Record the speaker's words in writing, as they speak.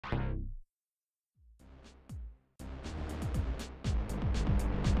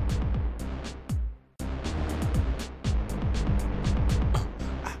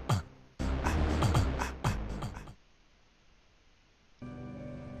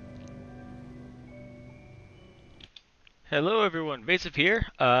Hello everyone, Vaesive here.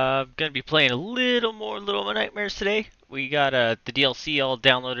 Gonna be playing a little more Little Nightmares today. We got the DLC all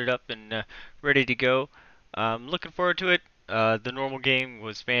downloaded up and ready to go. Looking forward to it. The normal game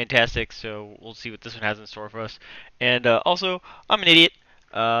was fantastic, so we'll see what this one has in store for us. And also, I'm an idiot,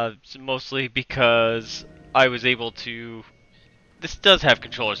 mostly because I was able to. This does have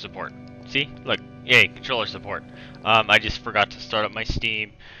controller support. See, look, yay, controller support. I just forgot to start up my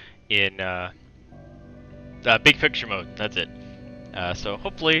Steam in big picture mode. That's it. So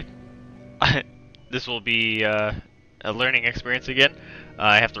hopefully this will be a learning experience again.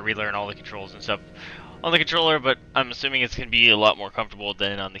 I have to relearn all the controls and stuff on the controller, but I'm assuming it's going to be a lot more comfortable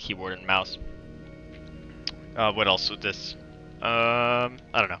than on the keyboard and mouse. What else with this? I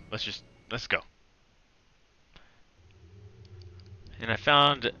don't know. Let's go. And I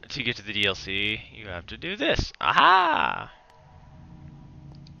found to get to the DLC, you have to do this. Aha!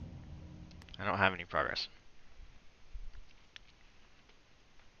 I don't have any progress.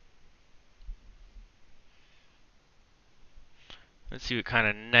 Let's see what kind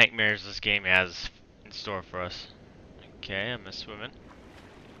of nightmares this game has in store for us. Okay, I'm a swimming.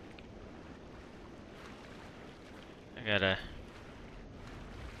 I gotta...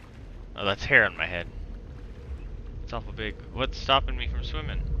 Oh, that's hair on my head. It's awful big. What's stopping me from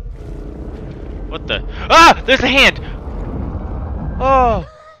swimming? What the... Ah! There's a hand! Oh!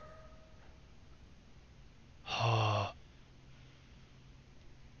 Oh.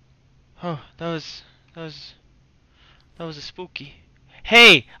 Oh, that was a spooky.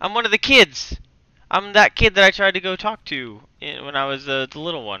 Hey! I'm one of the kids! I'm that kid that I tried to go talk to when I was the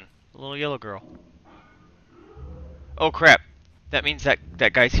little one. The little yellow girl. Oh crap. That means that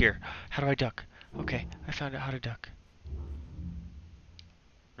guy's here. How do I duck? Okay, I found out how to duck.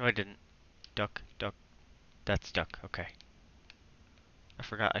 No, I didn't. Duck, duck. That's duck. Okay. I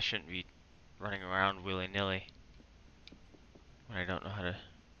forgot I shouldn't be running around willy-nilly when I don't know how to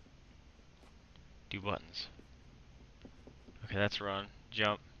do buttons. Okay, that's run,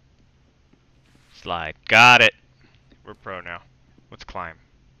 jump, slide. Got it! We're pro now. Let's climb.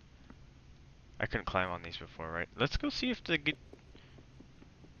 I couldn't climb on these before, right? Let's go see if the good...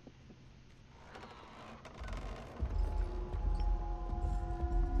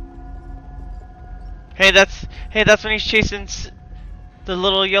 Hey, that's when he's chasing the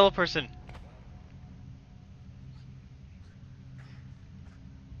little yellow person.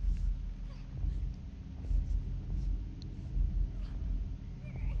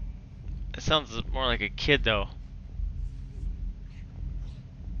 It sounds more like a kid, though.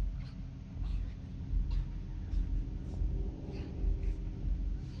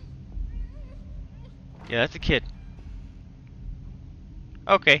 Yeah, that's a kid.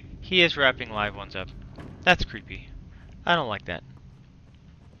 Okay, he is wrapping live ones up. That's creepy. I don't like that.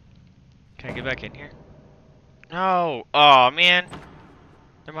 Can I get back in here? No! Oh man!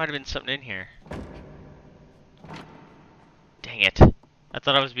 There might have been something in here. Dang it. I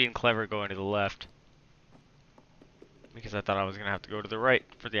thought I was being clever going to the left. Because I thought I was going to have to go to the right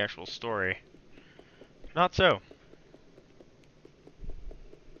for the actual story. Not so.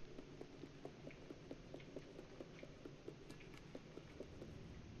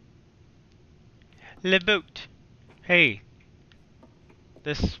 Le boat. Hey.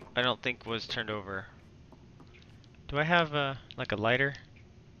 This, I don't think, was turned over. Do I have, like a lighter?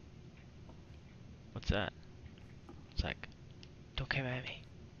 What's that? It's like, don't come at me.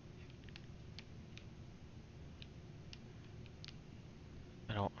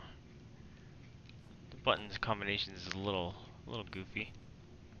 I don't... The buttons combinations is a little goofy.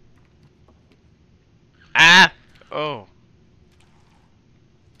 Ah! Oh.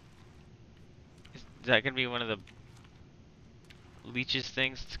 Is that gonna be one of the leeches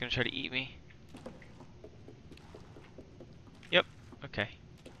things that's gonna try to eat me? Yep. Okay.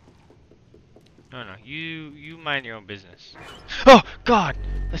 No, you mind your own business. Oh God!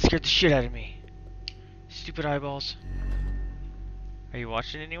 That scared the shit out of me. Stupid eyeballs. Are you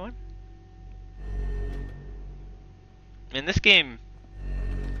watching anyone? And this game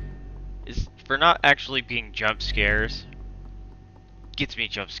is, for not actually being jump scares, gets me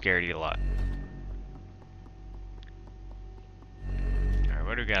jump scared a lot. Alright,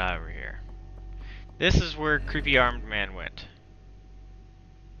 what do we got over here? This is where creepy armed man went.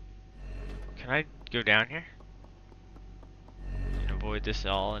 Can I go down here and avoid this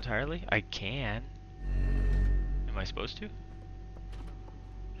all entirely? I can. Am I supposed to?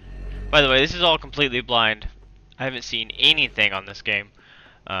 By the way, this is all completely blind. I haven't seen anything on this game.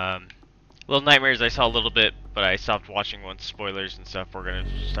 Little Nightmares I saw a little bit, but I stopped watching once spoilers and stuff were gonna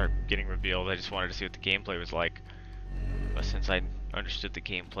start getting revealed. I just wanted to see what the gameplay was like. But since I understood the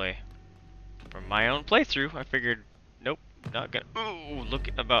gameplay from my own playthrough, I figured Nope, not gonna. Ooh, look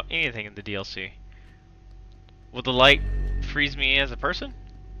about anything in the DLC. Will the light freeze me as a person?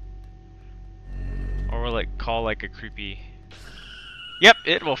 Or will it call like a creepy... Yep,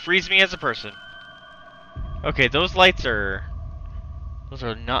 it will freeze me as a person. Okay, those lights are... Those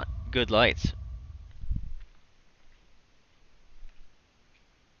are not good lights.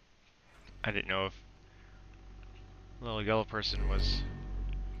 I didn't know if little yellow person was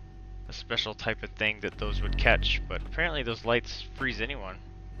a special type of thing that those would catch, but apparently those lights freeze anyone.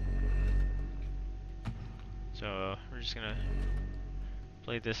 So we're just gonna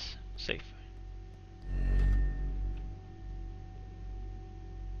play this safe.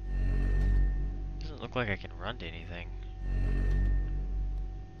 Doesn't look like I can run to anything.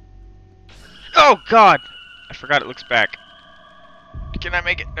 Oh god! I forgot it looks back. Can I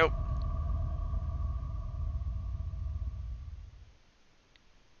make it? Nope.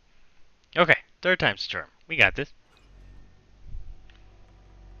 Okay, third time's the charm. We got this.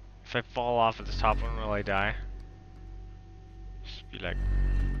 If I fall off at the top one, will I die? Just be like,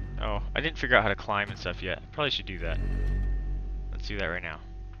 oh, I didn't figure out how to climb and stuff yet. Probably should do that. Let's do that right now.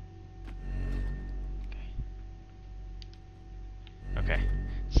 Okay. Okay.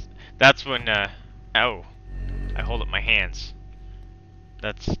 That's when, ow. I hold up my hands.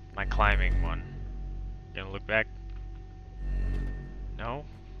 That's my climbing one. Gonna look back? No?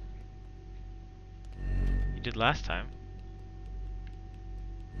 You did last time.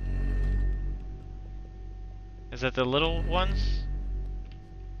 Is that the little ones?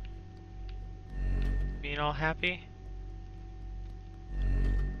 Being all happy?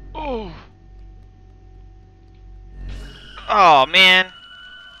 Oh! Oh, man!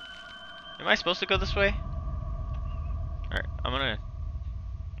 Am I supposed to go this way? Alright, I'm gonna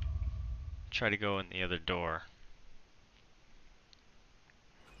try to go in the other door.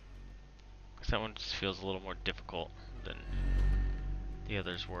 Because that one just feels a little more difficult than the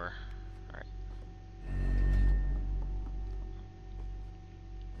others were. Alright.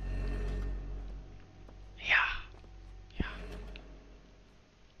 Yeah. Yeah.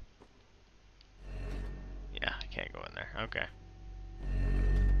 Yeah, I can't go in there. Okay.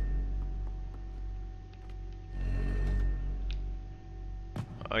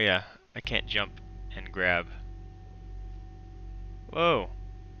 Oh yeah, I can't jump and grab. Whoa.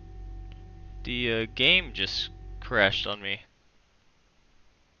 The game just crashed on me.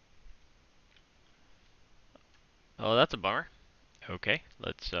 Oh, that's a bummer. Okay,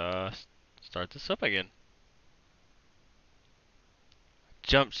 let's start this up again.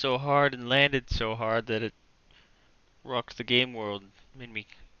 Jumped so hard and landed so hard that it rocked the game world. Made me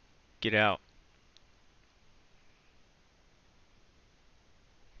get out.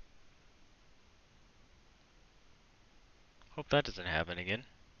 Hope that doesn't happen again.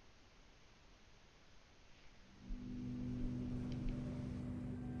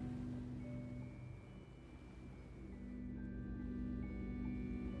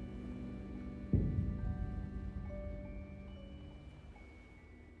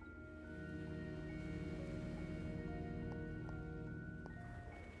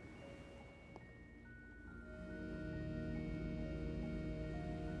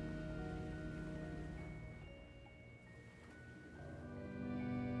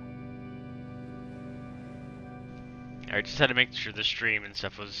 I just had to make sure the stream and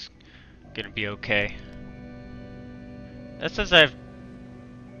stuff was gonna be okay. That says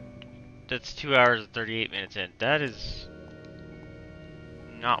that's 2 hours and 38 minutes in. That is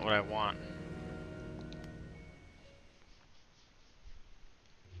not what I want.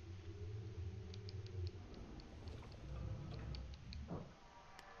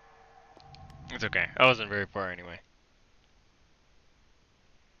 It's okay. I wasn't very far anyway.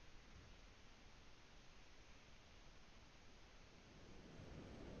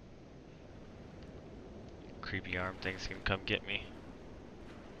 Creepy arm things can come get me.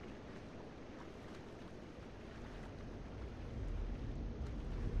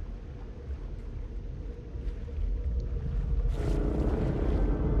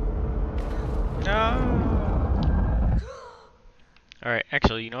 No. Alright,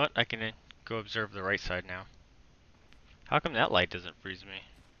 actually, you know what? I can go observe the right side now. How come that light doesn't freeze me?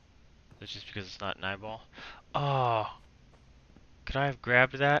 That's just because it's not an eyeball? Oh. Could I have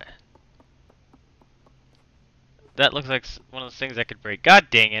grabbed that? That looks like one of those things I could break. God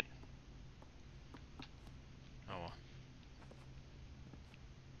dang it! Oh well.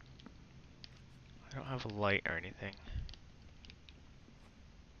 I don't have a light or anything.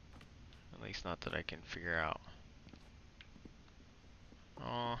 At least not that I can figure out.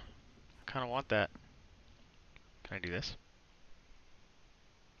 Oh, I kind of want that. Can I do this?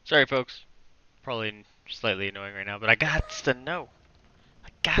 Sorry, folks. Probably slightly annoying right now, but I got to know. I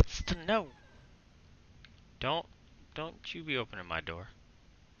got to know. Don't you be opening my door.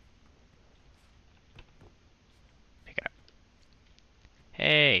 Pick it up.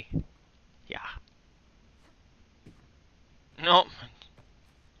 Hey. Yeah. Nope.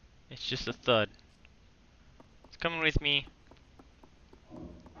 It's just a thud. It's coming with me.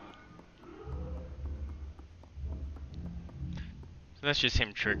 So that's just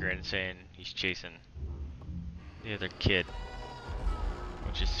him triggering, saying he's chasing the other kid,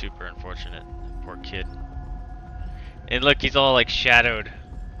 which is super unfortunate. Poor kid. And look, he's all like shadowed.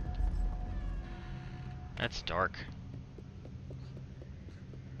 That's dark.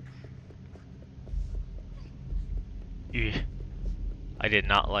 Ew. I did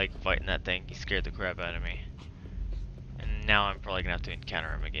not like fighting that thing. He scared the crap out of me. And now I'm probably gonna have to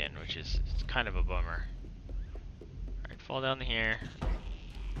encounter him again, which is kind of a bummer. Alright, fall down here.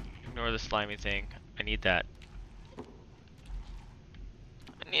 Ignore the slimy thing. I need that.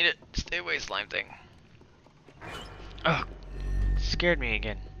 I need it. Stay away, slime thing. Oh, scared me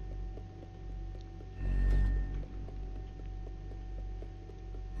again.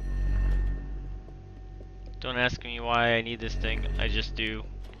 Don't ask me why I need this thing. I just do.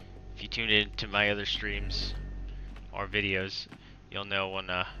 If you tune in to my other streams or videos, you'll know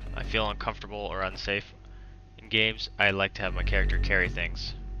when I feel uncomfortable or unsafe in games, I like to have my character carry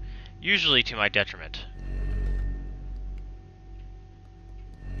things. Usually to my detriment.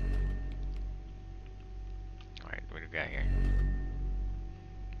 Alright, what do we got here?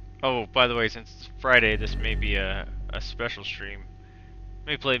 Oh, by the way, since it's Friday, this may be a special stream.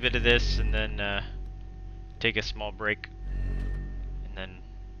 Let me play a bit of this and then take a small break. And then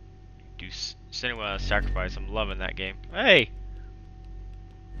do Cinema Sacrifice. I'm loving that game. Hey!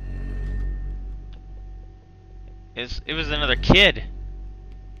 It was another kid.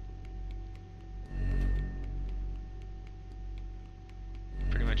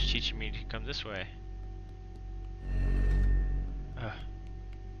 Pretty much teaching me to come this way.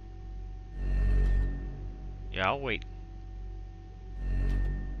 Yeah, I'll wait.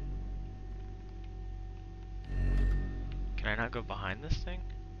 Can I not go behind this thing?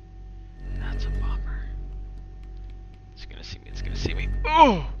 That's a bummer. It's gonna see me, it's gonna see me.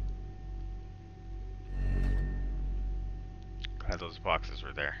 Oh! Glad those boxes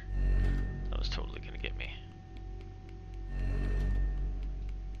were there. That was totally gonna get me.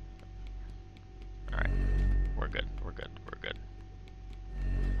 Alright. We're good, we're good, we're good.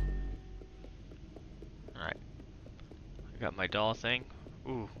 Alright. I got my doll thing.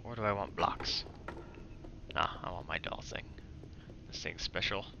 Ooh, where do I want blocks? Nah, I want my doll thing. This thing's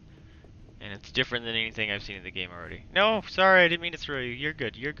special. And it's different than anything I've seen in the game already. No, sorry, I didn't mean to throw you. You're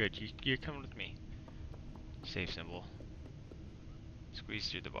good, you're good. You're coming with me. Save symbol. Squeeze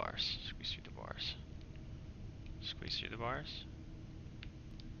through the bars. Squeeze through the bars. Squeeze through the bars.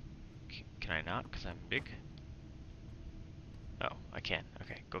 Can I not? Because I'm big? Oh, I can.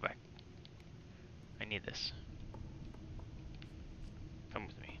 Okay, go back. I need this. Come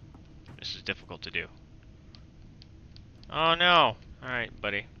with me. This is difficult to do. Oh no! Alright,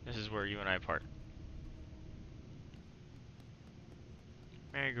 buddy. This is where you and I part.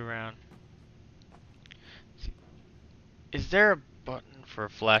 Merry-go-round. Is there a button for a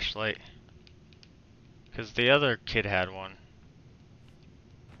flashlight? Because the other kid had one.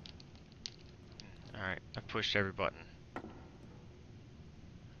 Alright, I pushed every button.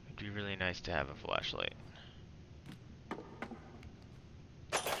 It'd be really nice to have a flashlight.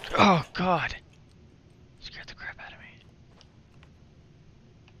 Oh god! Scared the crap out of me.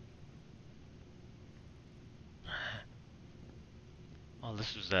 Oh,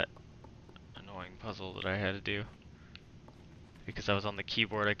 this was that annoying puzzle that I had to do. Because I was on the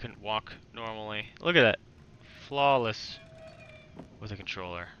keyboard, I couldn't walk normally. Look at that. Flawless with a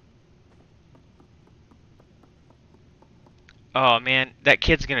controller. Oh man, that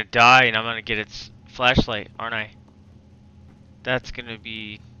kid's gonna die and I'm gonna get its flashlight, aren't I? That's gonna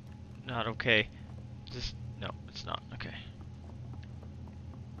be not okay. No, it's not. Okay.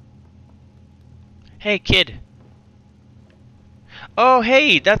 Hey kid! Oh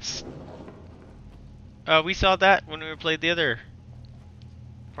hey, that's... we saw that when we played the other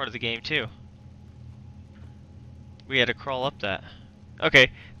part of the game too. We had to crawl up that.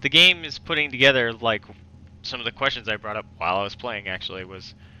 Okay, the game is putting together like some of the questions I brought up while I was playing actually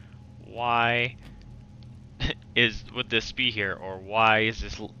was why would this be here, or why is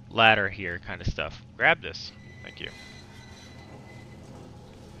this ladder here, kind of stuff. Grab this. Thank you.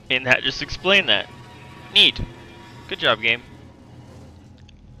 And that just explained that. Neat. Good job, game.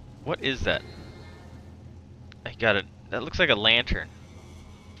 What is that? I got it. That looks like a lantern.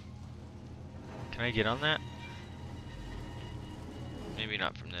 Can I get on that? Maybe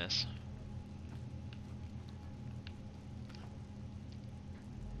not from this.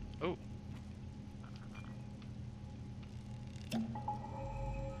 Oh.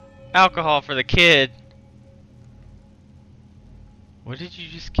 Alcohol for the kid. What did you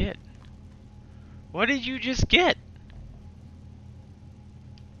just get? What did you just get?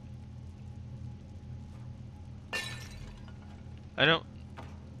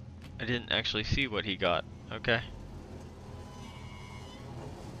 I didn't actually see what he got. Okay.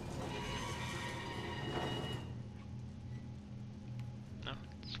 No,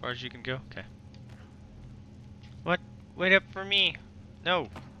 as far as you can go? Okay. What? Wait up for me. No.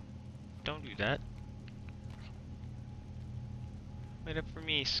 Don't do that. Wait up for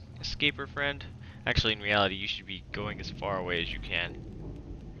me, escaper friend. Actually, in reality, you should be going as far away as you can.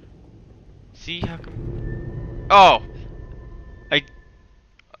 See, how come? Oh!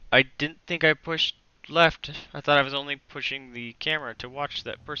 I didn't think I pushed left. I thought I was only pushing the camera to watch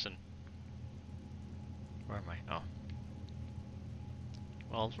that person. Where am I? Oh.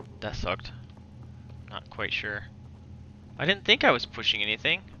 Well, that sucked. Not quite sure. I didn't think I was pushing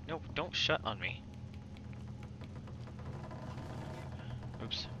anything. No, don't shut on me.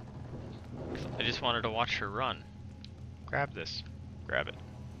 Oops. I just wanted to watch her run. Grab this. Grab it.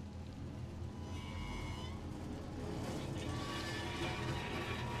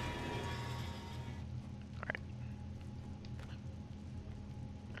 Alright.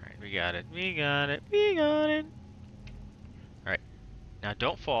 Alright, we got it. We got it. We got it. Alright. Now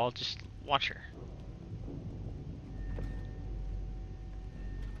don't fall, just watch her.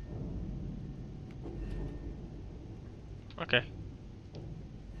 Okay.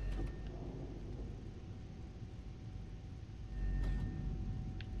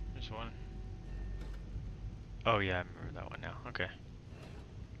 There's one. Oh yeah, I remember that one now. Okay.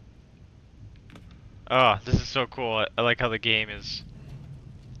 Oh, this is so cool. I like how the game is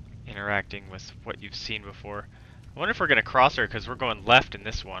interacting with what you've seen before. I wonder if we're gonna cross her because we're going left in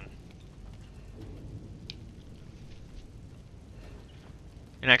this one.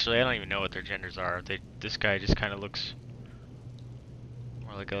 And actually, I don't even know what their genders are. This guy just kind of looks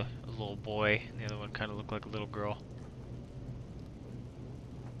more like a little boy, and the other one kind of looked like a little girl.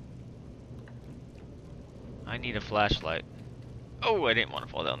 I need a flashlight. Oh, I didn't want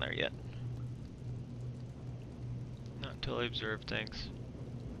to fall down there yet. Not until I observe things.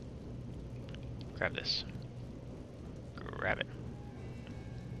 Grab this. Grab it.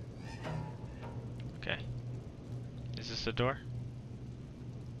 Okay. Is this a door?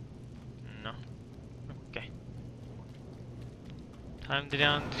 No. Okay. Time to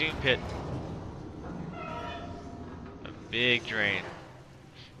down the doom pit. A big drain.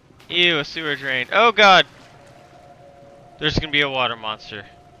 Ew, a sewer drain. Oh god! There's gonna be a water monster.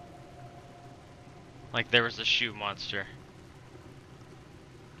 Like there was a shoe monster.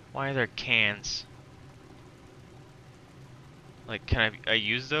 Why are there cans? Like, can I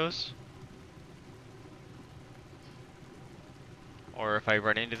use those? Or if I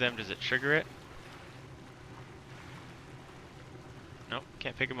run into them, does it trigger it? Nope,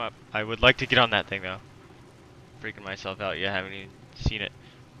 can't pick them up. I would like to get on that thing though. Freaking myself out. Yeah, I haven't even seen it.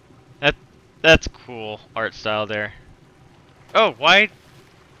 That's cool art style there. Oh, why?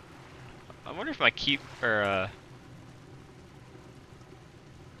 I wonder if my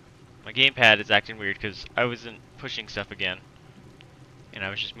my gamepad is acting weird because I wasn't pushing stuff again, and I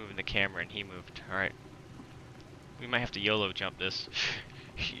was just moving the camera and he moved. All right, we might have to YOLO jump this.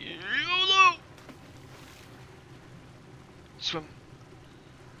 YOLO! Swim.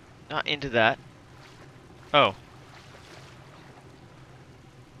 Not into that. Oh.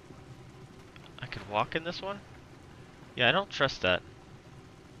 I could walk in this one? Yeah, I don't trust that.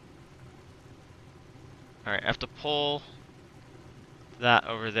 Alright, I have to pull that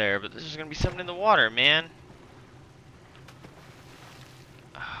over there, but there's gonna be something in the water, man.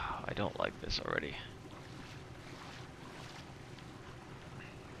 Oh, I don't like this already.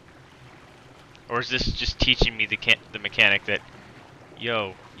 Or is this just teaching me the mechanic that,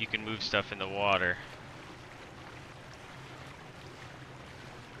 yo, you can move stuff in the water?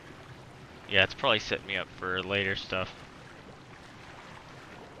 Yeah, it's probably setting me up for later stuff.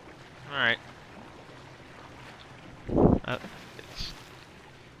 Alright.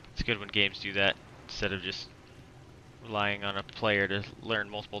 It's good when games do that, instead of just relying on a player to learn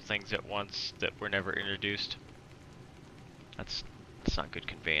multiple things at once that were never introduced. That's not good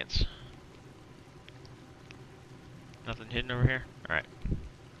conveyance. Nothing hidden over here? Alright.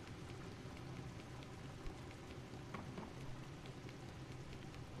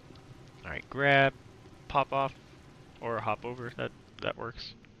 Alright, grab, pop off, or hop over, that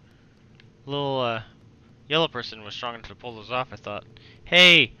works. Little yellow person was strong enough to pull those off, I thought.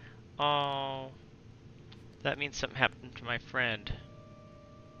 Hey! Oh, that means something happened to my friend.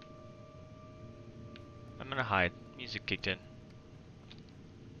 I'm gonna hide. Music kicked in.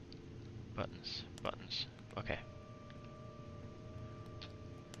 Buttons. Buttons. Okay.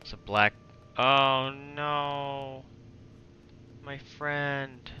 It's a black... Oh no! My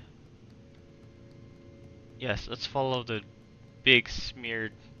friend. Yes, let's follow the big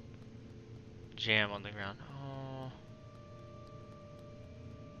smeared jam on the ground. Oh.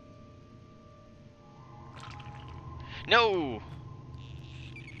 No!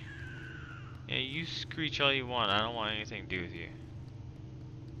 Yeah, you screech all you want. I don't want anything to do with you.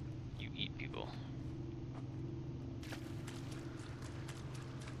 You eat people.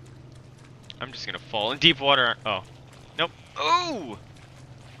 I'm just gonna fall in deep water. Oh. Nope. Oh!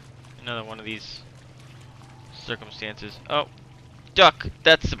 Another one of these circumstances. Oh. Duck!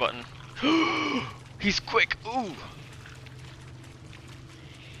 That's the button. He's quick! Ooh!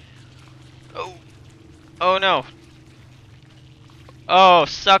 Oh! Oh no! Oh,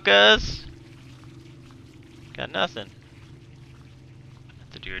 suckers! Got nothing. Have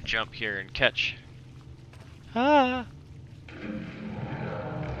to do a jump here and catch. Ah!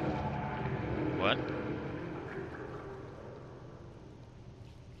 What?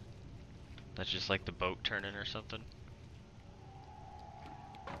 That's just like the boat turning or something?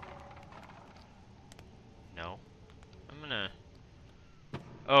 No. I'm gonna...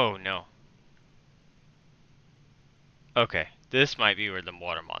 Oh, no. Okay, this might be where the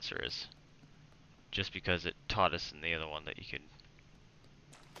water monster is. Just because it taught us in the other one that you could...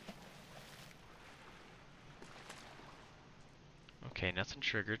 Okay, nothing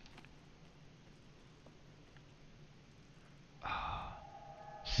triggered.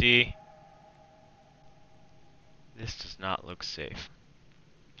 See? This does not look safe.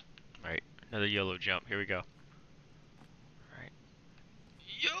 Alright, another YOLO jump. Here we go. Alright.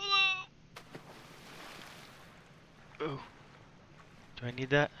 YOLO! Oh. Do I need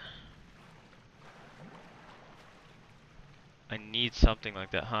that? I need something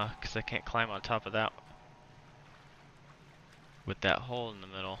like that, huh? Because I can't climb on top of that. With that hole in the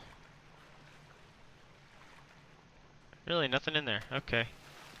middle. Really, nothing in there. Okay.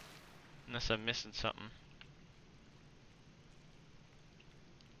 Unless I'm missing something.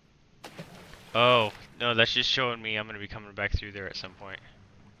 Oh, no, that's just showing me I'm going to be coming back through there at some point.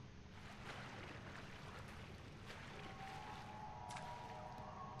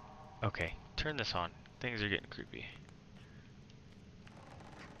 Okay, turn this on. Things are getting creepy.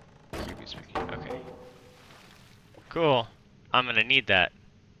 Creepy spooky. Okay. Cool. I'm going to need that.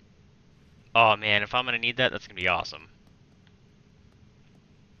 Oh man, if I'm going to need that, that's going to be awesome.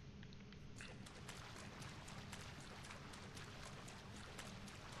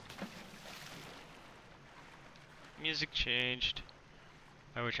 Music changed.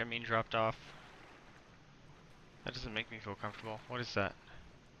 By which I mean dropped off. That doesn't make me feel comfortable. What is that?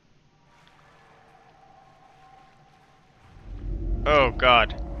 Oh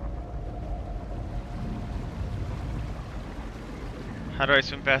god. How do I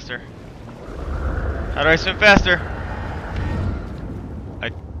swim faster? How do I swim faster?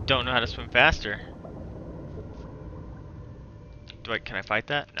 I don't know how to swim faster. Can I fight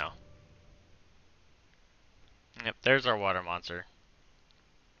that? No. Yep, there's our water monster.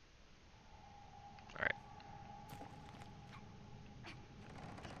 Alright.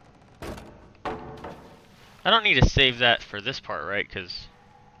 I don't need to save that for this part, right? Because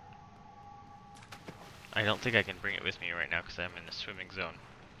I don't think I can bring it with me right now because I'm in the swimming zone.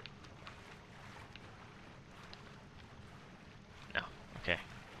 No. Okay.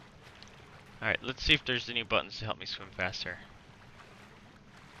 Alright, let's see if there's any buttons to help me swim faster.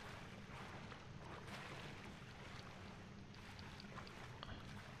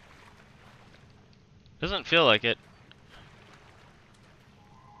 Doesn't feel like it.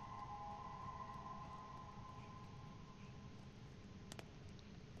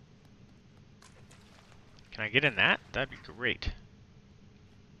 Can I get in that? That'd be great.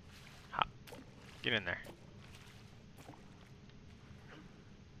 Hop. Get in there.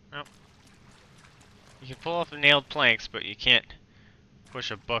 Nope. You can pull off the nailed planks, but you can't push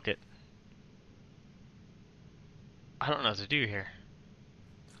a bucket. I don't know what to do here.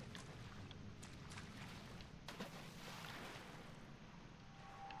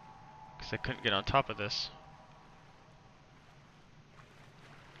 Because I couldn't get on top of this.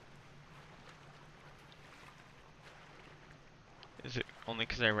 Is it only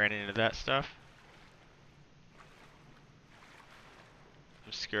because I ran into that stuff?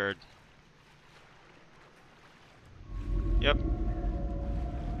 I'm scared. Yep.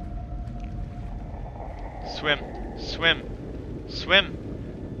 Swim. Swim. Swim.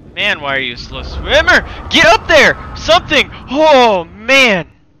 Man, why are you a slow swimmer? Get up there! Something! Oh, man!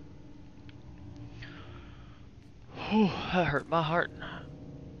 Whew, that hurt my heart.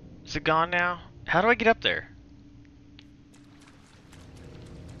 Is it gone now? How do I get up there?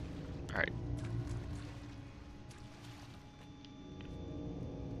 Alright.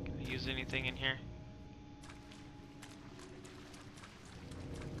 Can I use anything in here?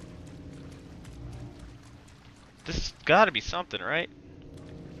 This has gotta be something, right?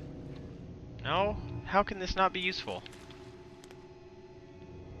 No? How can this not be useful?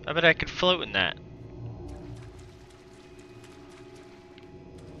 I bet I could float in that.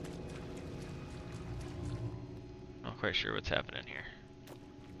 Not quite sure what's happening here.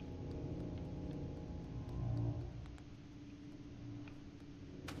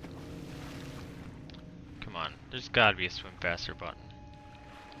 Come on, there's gotta be a swim faster button.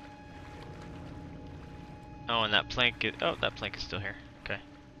 Oh, and that plank is, oh, that plank is still here. Okay.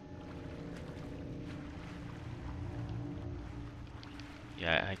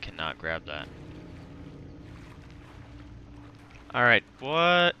 Yeah, I cannot grab that. Alright,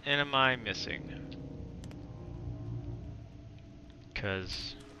 what am I missing?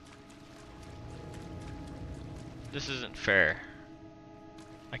 Because this isn't fair.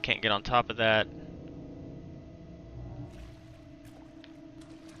 I can't get on top of that.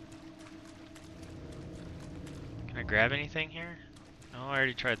 Can I grab anything here? No, I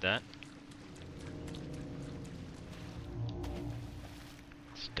already tried that.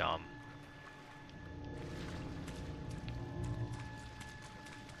 It's dumb.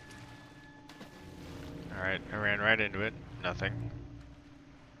 Alright, I ran right into it. Nothing.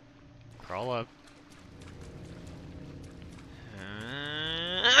 Crawl up.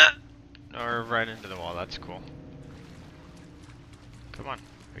 Or right into the wall, that's cool. Come on,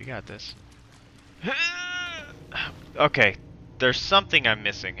 we got this. Okay, there's something I'm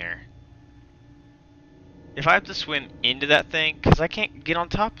missing here. If I have to swim into that thing, because I can't get on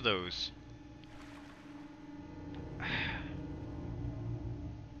top of those.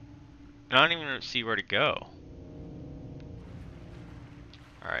 I don't even see where to go.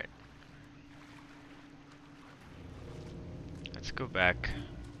 Alright. Let's go back.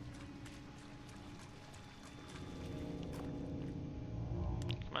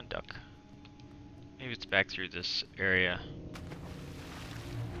 Come on, duck. Maybe it's back through this area.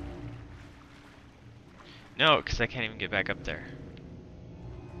 No, because I can't even get back up there.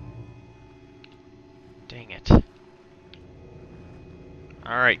 Dang it.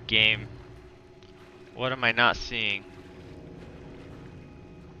 Alright, game. What am I not seeing?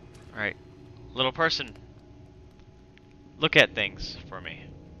 Alright. Little person. Look at things for me.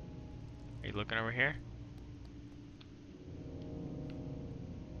 Are you looking over here?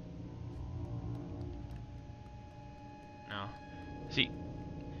 No. See,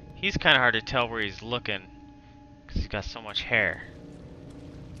 he's kind of hard to tell where he's looking because he's got so much hair.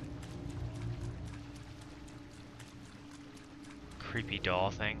 Creepy doll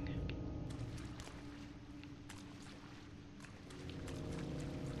thing.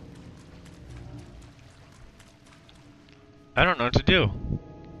 I don't know what to do.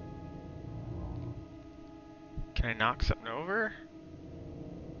 Can I knock something over?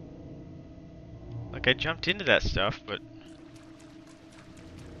 Like, I jumped into that stuff, but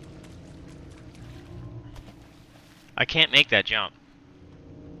I can't make that jump.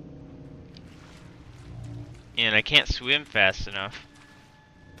 And I can't swim fast enough.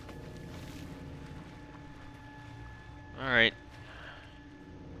 Alright.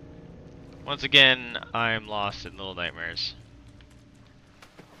 Once again, I'm lost in Little Nightmares.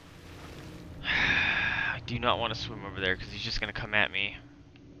 I do not want to swim over there because he's just going to come at me.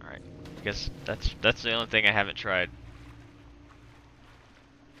 Alright, I guess that's the only thing I haven't tried.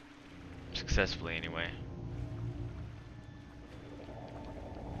 Successfully, anyway.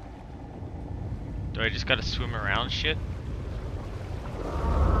 Do I just gotta swim around shit?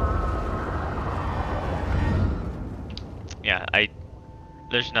 Yeah,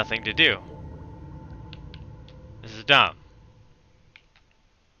 there's nothing to do. This is dumb.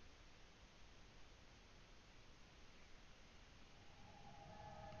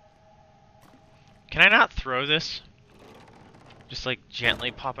 Can I not throw this? Just like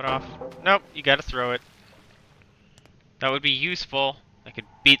gently pop it off? Nope, you gotta throw it. That would be useful. I could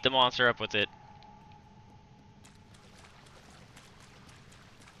beat the monster up with it.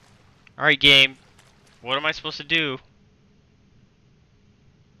 Alright, game. What am I supposed to do?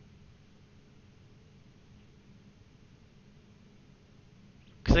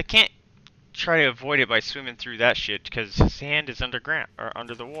 Because I can't try to avoid it by swimming through that shit because his hand is underground or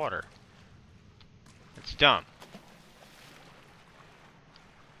under the water. It's dumb.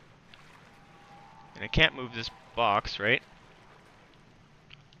 And I can't move this box, right?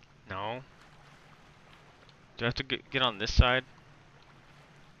 No. Do I have to get on this side?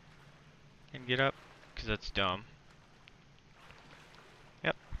 And get up? Because that's dumb.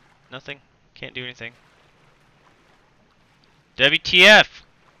 Yep. Nothing. Can't do anything. WTF!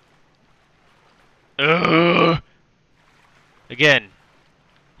 Ugh! Again.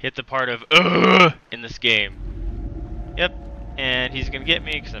 Hit the part of ugh in this game. Yep. And he's gonna get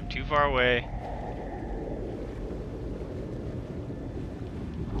me because I'm too far away.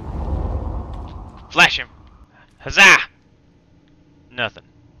 Flash him! Huzzah! Nothing.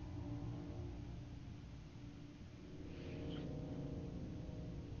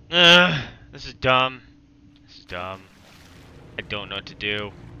 This is dumb. This is dumb. I don't know what to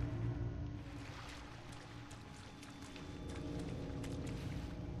do.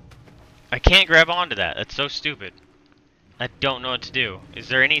 I can't grab onto that. That's so stupid. I don't know what to do. Is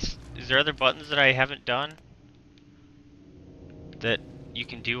there other buttons that I haven't done that you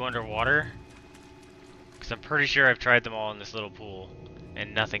can do underwater? Because I'm pretty sure I've tried them all in this little pool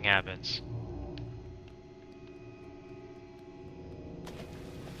and nothing happens.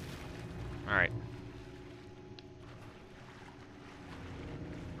 Alright.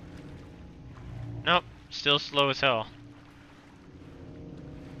 Nope, still slow as hell.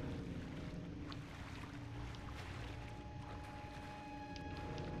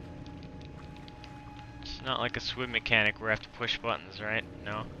 It's not like a swim mechanic where I have to push buttons, right?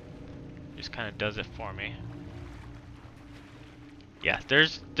 No. Just kind of does it for me. Yeah,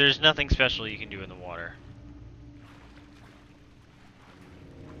 there's nothing special you can do in the water.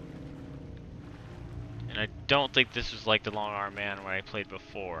 And I don't think this was like the long arm man when I played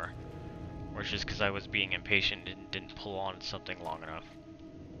before. Or it's just because I was being impatient and didn't pull on something long enough.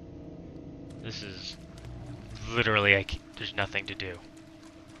 This is literally, there's nothing to do.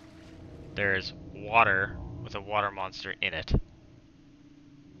 There's water with a water monster in it.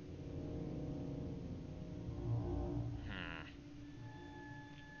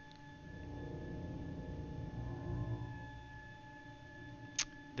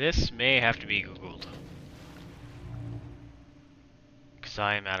 This may have to be Googled. Because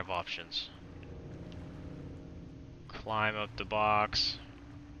I am out of options. Climb up the box.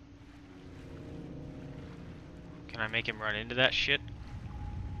 Can I make him run into that shit?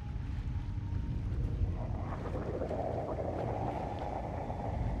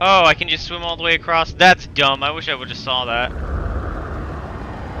 Oh, I can just swim all the way across? That's dumb. I wish I would have saw that.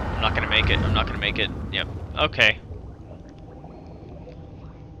 I'm not gonna make it. I'm not gonna make it. Yep. Okay.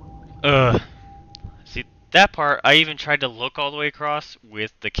 See, that part, I even tried to look all the way across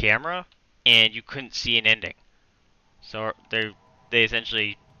with the camera, and you couldn't see an ending. So they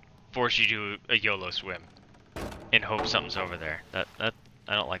essentially force you to do a YOLO swim and hope something's over there. That I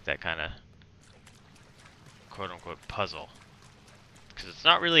don't like that kind of quote-unquote puzzle. Because it's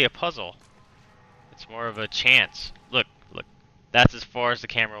not really a puzzle. It's more of a chance. Look. That's as far as the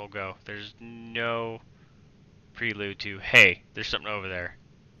camera will go. There's no prelude to, hey, there's something over there.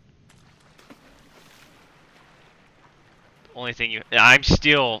 Only thing I'm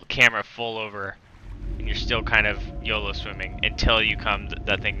still camera full over, and you're still kind of YOLO swimming until you come,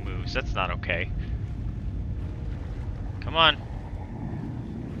 that thing moves. That's not okay. Come on.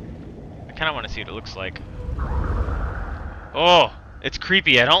 I kind of want to see what it looks like. Oh, it's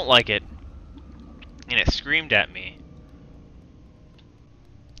creepy. I don't like it. And it screamed at me.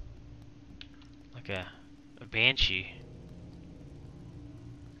 Like a banshee.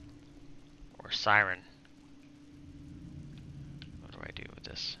 Or siren. What do I do with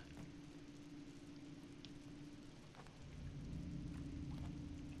this?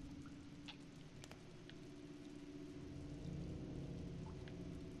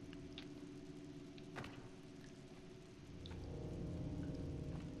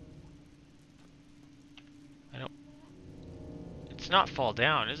 It's not fall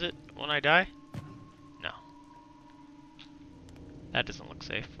down, is it, when I die? No. That doesn't look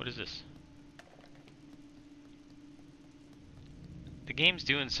safe. What is this? The game's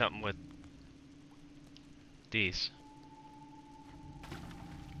doing something with these.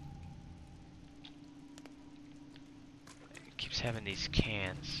 It keeps having these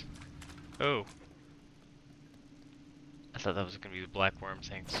cans. Oh. I thought that was going to be the black worm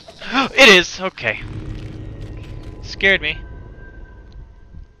things. It is! Okay. Scared me.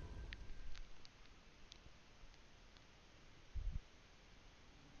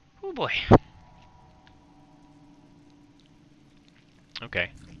 Oh boy.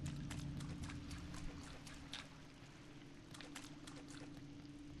 Okay.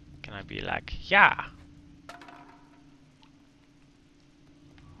 Can I be like, yeah,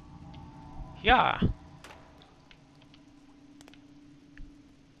 Yeah.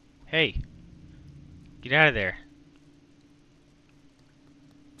 Hey, get out of there.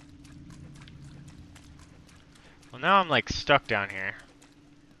 Well, now I'm like stuck down here.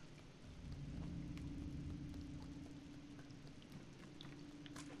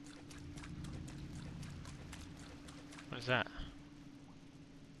 What is that?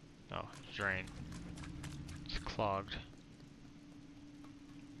 Oh, drain. It's clogged.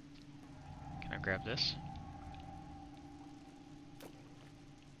 Can I grab this?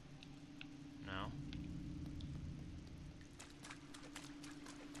 No.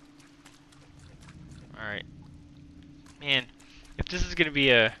 Alright. Man, if this is gonna be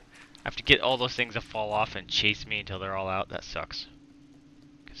a... I have to get all those things to fall off and chase me until they're all out, that sucks.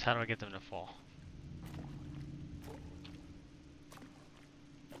 Because how do I get them to fall?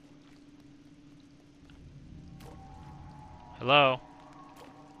 Hello?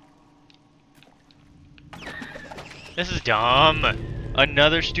 This is dumb!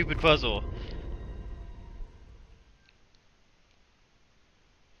 Another stupid puzzle.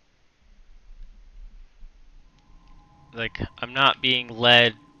 Like, I'm not being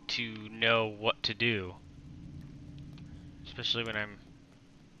led to know what to do. Especially when I'm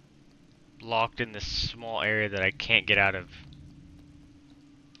locked in this small area that I can't get out of.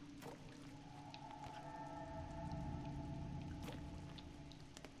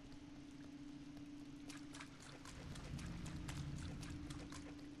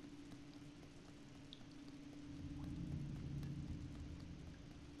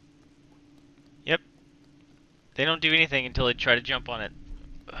 Yep. They don't do anything until they try to jump on it.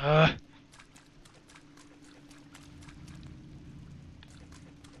 Ugh.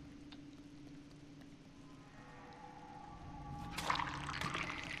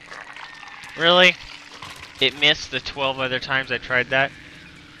 Really? It missed the 12 other times I tried that?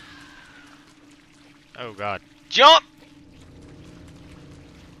 Oh god. Jump!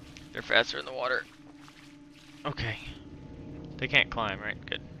 They're faster in the water. Okay. They can't climb, right?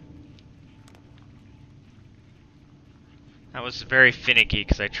 Good. That was very finicky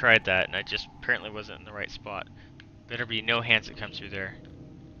because I tried that and I just apparently wasn't in the right spot. Better be no hands that come through there.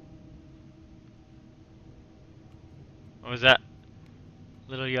 What was that?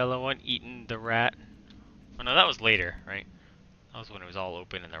 Little yellow one eating the rat? Oh no, that was later, right? That was when it was all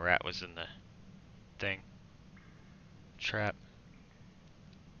open and the rat was in the thing. Trap.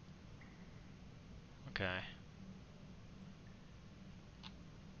 Okay.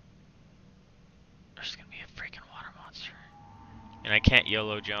 There's gonna be a freaking water monster. And I can't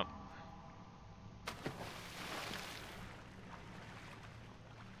YOLO jump.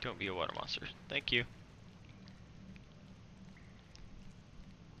 Don't be a water monster. Thank you.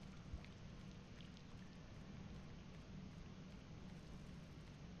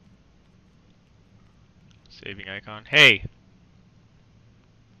 Saving icon. Hey!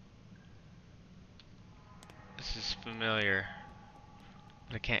 This is familiar.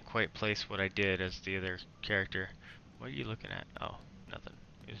 But I can't quite place what I did as the other character. What are you looking at? Oh, nothing.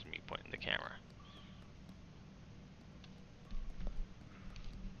 It was me pointing the camera.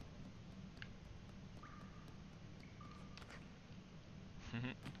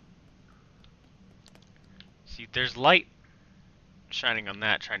 See, there's light shining on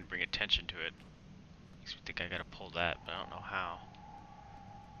that, trying to bring attention to it. Makes me think I gotta pull that, but I don't know how.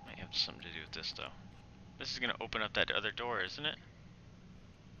 Might have something to do with this, though. This is gonna open up that other door, isn't it?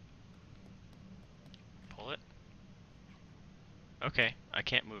 Pull it? Okay, I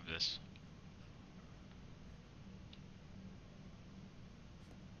can't move this.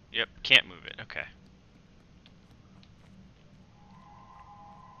 Yep, can't move it, okay.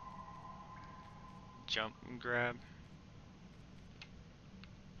 Jump and grab.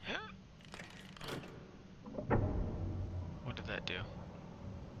 What did that do?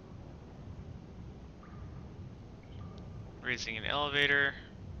 Raising an elevator.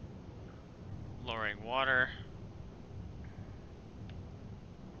 Lowering water.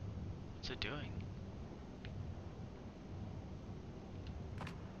 What's it doing?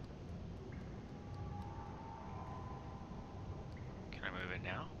 Can I move it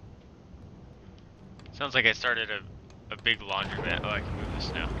now? Sounds like I started a big laundromat. Oh, I can move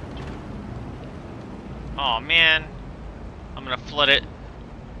this now. Oh man, I'm gonna flood it.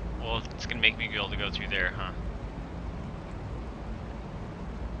 Well, it's gonna make me be able to go through there, huh?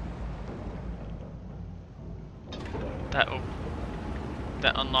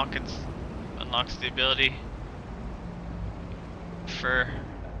 That unlocks the ability for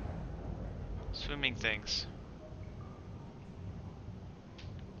swimming things.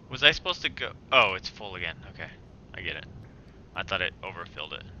 Was I supposed to go? Oh, it's full again. Okay, I get it. I thought it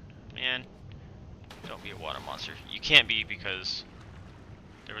overfilled it. Man, Don't be a water monster. You can't be because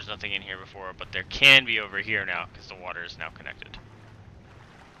there was nothing in here before, but there can be over here now because the water is now connected.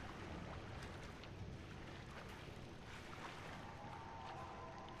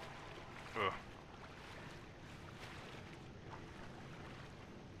 Ugh.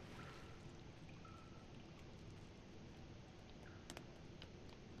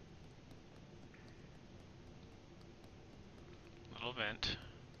 Little vent.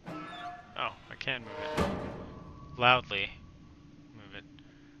 Oh, I can move it. Loudly. Move it.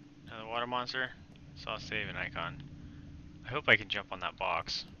 Another water monster. Saw save an icon. I hope I can jump on that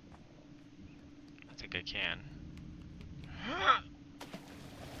box. I think I can.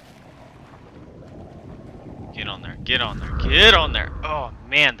 Get on there. Get on there. Get on there. Oh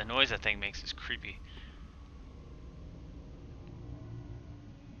man, the noise that thing makes is creepy.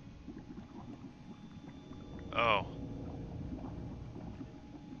 Oh.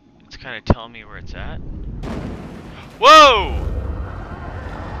 It's kind of telling me where it's at. Whoa!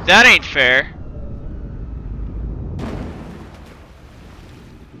 That ain't fair.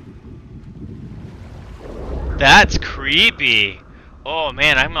 That's creepy. Oh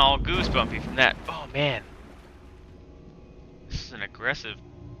man, I'm all goosebumpy from that. Oh man. This is an aggressive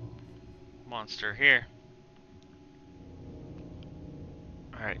monster here.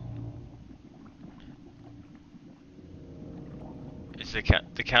 Alright. Is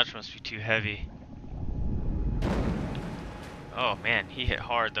the couch must be too heavy. Oh man, he hit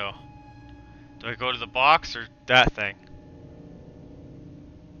hard though. Do I go to the box or that thing?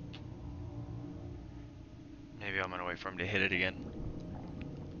 Maybe I'm gonna wait for him to hit it again.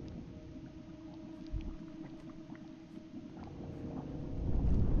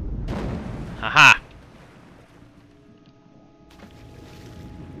 Haha!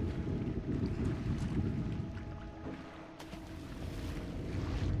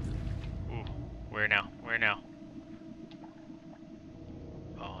 Ooh, where now? Where now?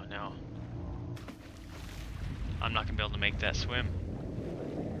 Oh no. I'm not gonna be able to make that swim.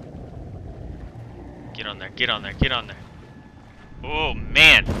 Get on there, get on there, get on there. Oh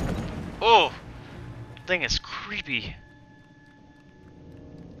man! Oh! Thing is creepy.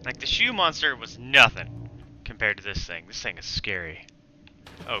 Like the shoe monster was nothing compared to this thing. This thing is scary.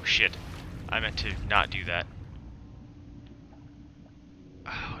 Oh shit. I meant to not do that.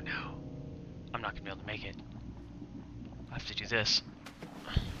 Oh no. I'm not gonna be able to make it. I have to do this.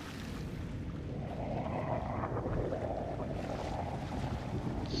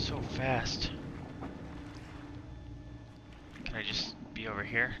 So fast. Can I just be over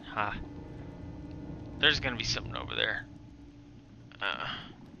here? Ha. There's gonna be something over there.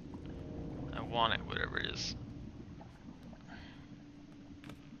 I want it, whatever it is.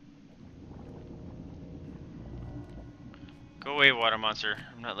 Go away, water monster.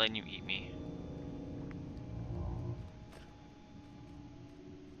 I'm not letting you eat me.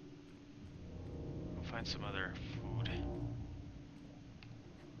 We'll find some other food.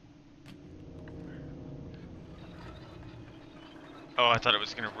 Oh, I thought it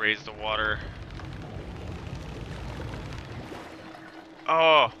was gonna raise the water.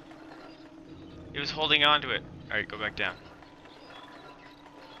 Oh! It was holding on to it. Alright, go back down.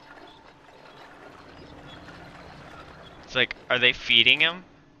 It's like, are they feeding him?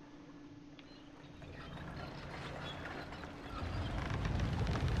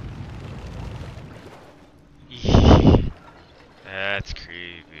 That's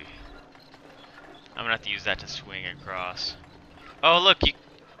creepy. I'm gonna have to use that to swing across. Oh look, did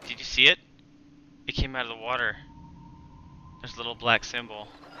you see it? It came out of the water. There's a little black symbol.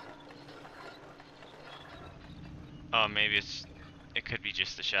 Oh, maybe it could be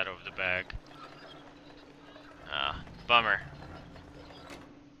just the shadow of the bag. Ah, bummer.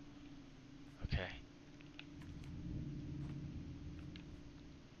 Okay.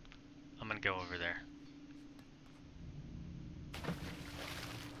 I'm gonna go over there.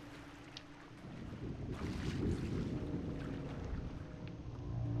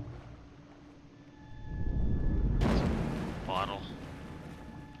 Bottle.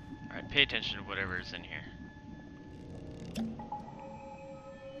 Alright, pay attention to whatever is in here.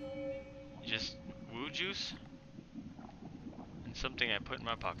 Just woo juice? And something I put in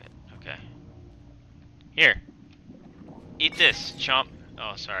my pocket. Okay. Here. Eat this, chomp.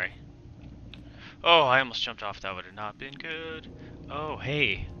 Oh, sorry. Oh, I almost jumped off. That would have not been good. Oh,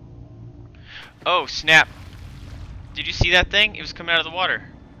 hey. Oh, snap. Did you see that thing? It was coming out of the water.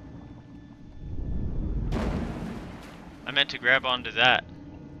 I meant to grab onto that.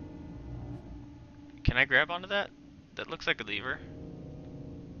 Can I grab onto that? That looks like a lever.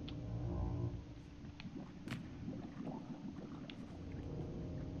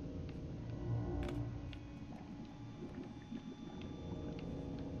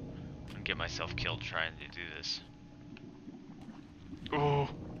 and get myself killed trying to do this. Oh!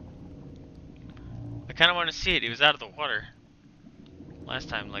 I kind of want to see it. He was out of the water last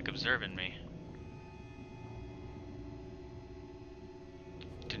time, like observing me.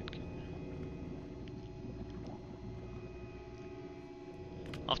 Didn't.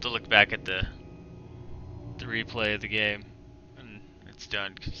 I'll have to look back at the replay of the game when it's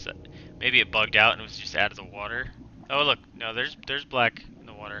done, cause maybe it bugged out and it was just out of the water. Oh look, no, there's black in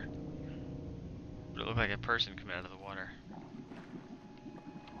the water, but it looked like a person coming out of the water.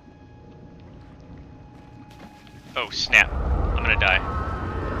 Oh snap! I'm gonna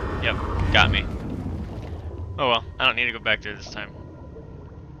die. Yep, got me. Oh well, I don't need to go back there this time.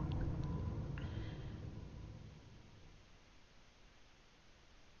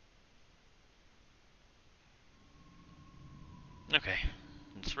 Okay,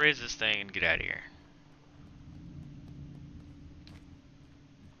 let's raise this thing and get out of here.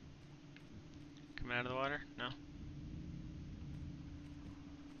 Coming out of the water? No?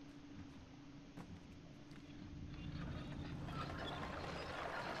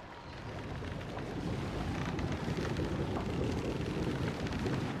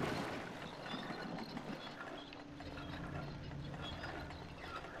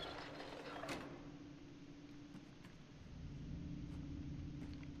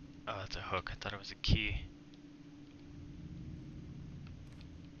 Oh, that's a hook. I thought it was a key.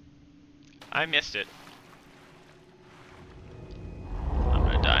 I missed it. I'm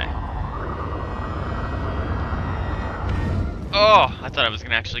gonna die. Oh, I thought I was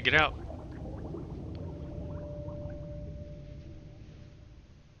gonna actually get out.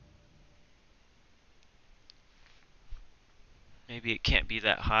 Maybe it can't be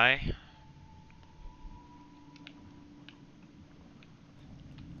that high.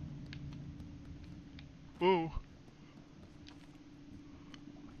 Ooh.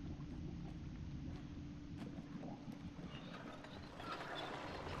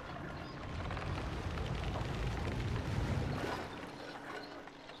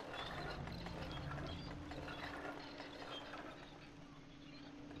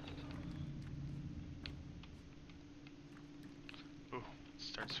 Ooh,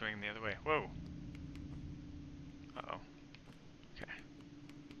 start swinging the other way. Whoa. Uh-oh. Okay.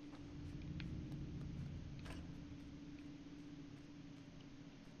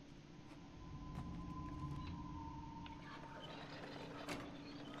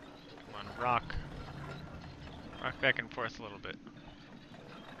 Come on, rock. Rock back and forth a little bit.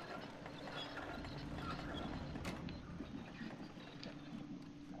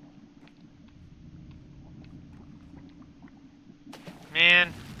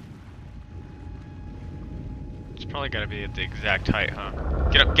 Man. It's probably gotta be at the exact height, huh?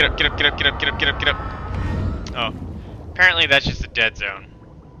 Get up, get up, get up, get up, get up, get up, get up, get up. Oh. Apparently that's just a dead zone.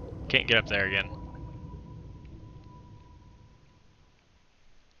 Can't get up there again.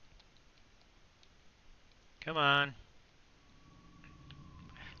 Come on.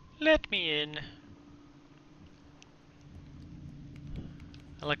 Let me in.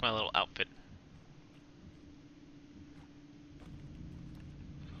 I like my little outfit.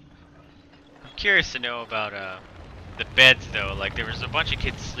 I'm curious to know about the beds though. Like there was a bunch of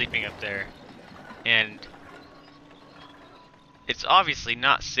kids sleeping up there, and it's obviously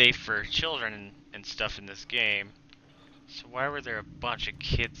not safe for children and stuff in this game. So why were there a bunch of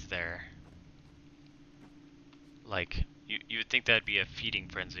kids there? Like you would think that'd be a feeding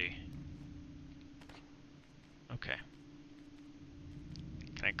frenzy. Okay.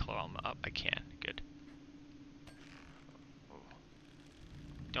 Can I claw them up? I can. Good. Ooh.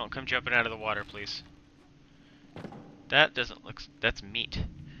 Don't come jumping out of the water, please. That doesn't look... That's meat.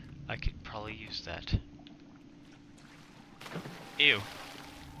 I could probably use that. Ew.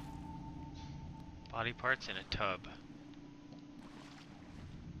 Body parts in a tub.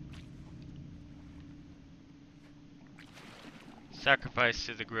 Sacrifice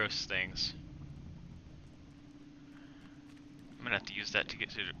to the gross things. I'm gonna have to use that to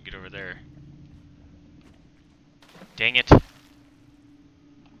get over there. Dang it.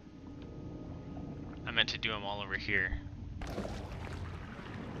 I meant to do them all over here.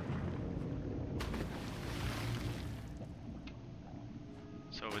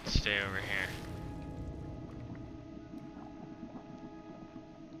 So it would stay over here.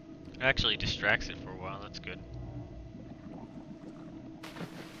 It actually distracts it for a while, that's good.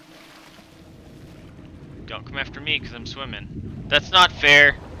 Don't come after me because I'm swimming. That's not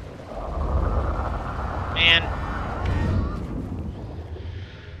fair. Man.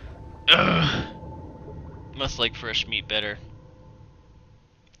 Ugh. Must like fresh meat better.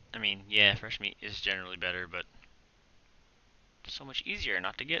 I mean, yeah, fresh meat is generally better, but So much easier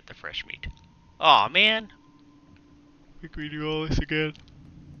not to get the fresh meat. Aw, man. Think we do all this again?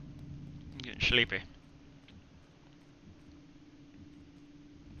 I'm getting sleepy.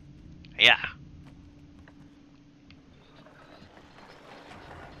 Yeah.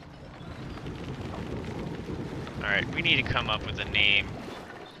 Alright, we need to come up with a name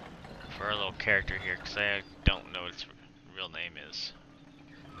for our little character here, because I don't know what its real name is.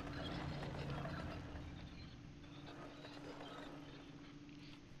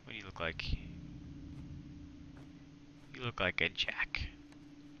 What do you look like? You look like a Jack.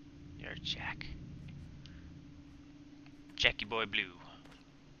 You're Jack. Jackie Boy Blue.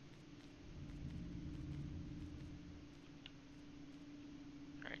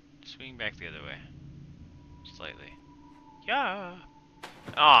 Alright, swing back the other way. Slightly. Yeah.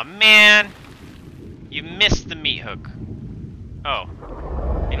 Aw, man! You missed the meat hook. Oh.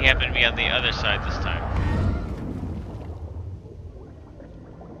 And he happened to be on the other side this time.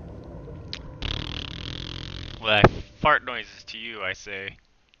 Well, fart noises to you, I say.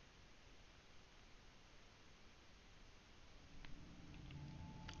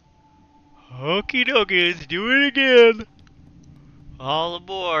 Okie dokie, let's do it again. All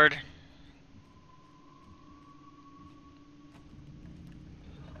aboard.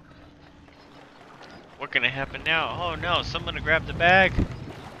 What gonna happen now? Oh no, someone to grab the bag.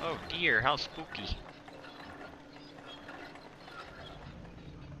 Oh dear, how spooky.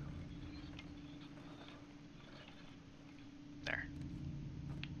 There.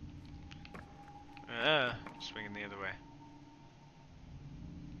 Swinging the other way.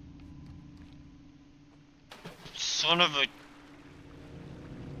 Son of a...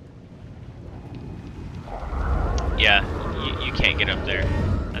 Yeah, you can't get up there.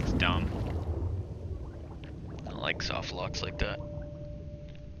 That's dumb. I don't like soft locks like that.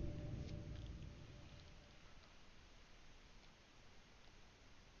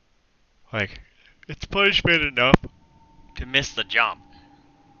 Like, it's punishment enough to miss the jump.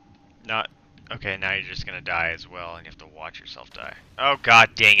 Not... Okay, now you're just gonna die as well, and you have to watch yourself die. Oh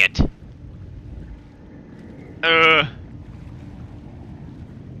god dang it! I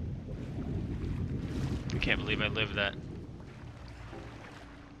can't believe I lived that.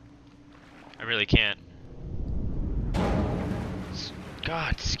 I really can't.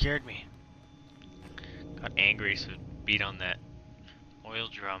 God, it scared me. Got angry, so beat on that oil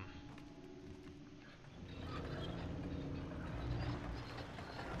drum.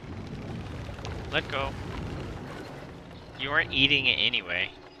 Let go. You weren't eating it anyway.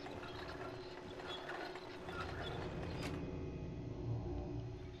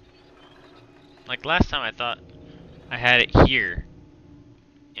 Like last time I thought I had it here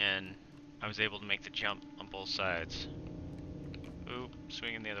and I was able to make the jump on both sides. Ooh,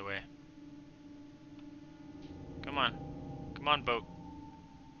 swinging the other way. Come on. Come on, boat.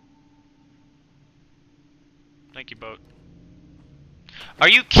 Thank you, boat. Are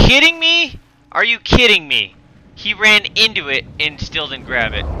you kidding me? Are you kidding me? He ran into it and still didn't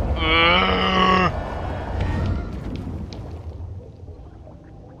grab it.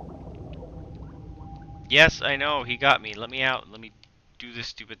 Yes, I know. He got me. Let me out. Let me do this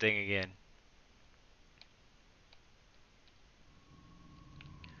stupid thing again.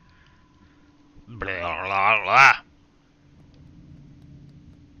 Blah, blah, blah.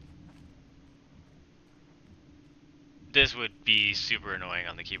 This would be super annoying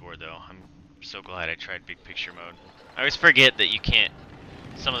on the keyboard, though. I'm so glad I tried big picture mode. I always forget that you can't...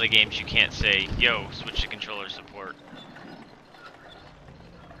 Some of the games you can't say, yo, switch to controller support.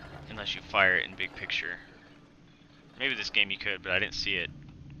 Unless you fire it in big picture. Maybe this game you could, but I didn't see it.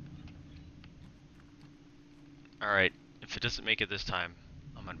 Alright, if it doesn't make it this time,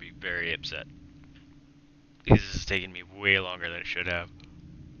 I'm gonna be very upset. Because this is taking me way longer than it should have.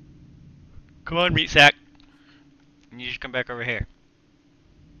 Come on, meat sack. You need to come back over here.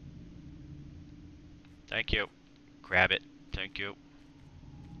 Thank you. Grab it. Thank you.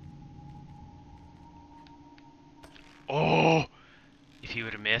 Oh! If he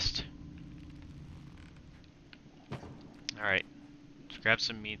would have missed. Alright. Let's grab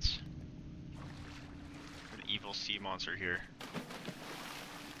some meats. For the evil sea monster here.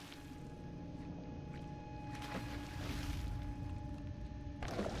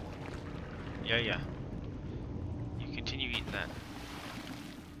 Yeah. You continue eating that.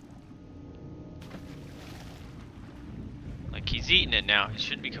 Like he's eating it now. He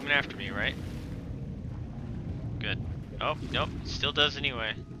shouldn't be coming after me, right? Good. Oh, nope. Still does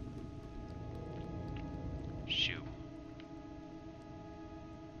anyway. Shoot.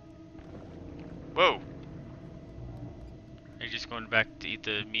 Whoa! Are you just going back to eat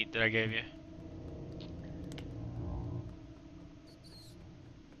the meat that I gave you?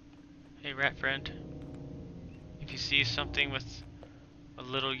 rat friend. If you see something with a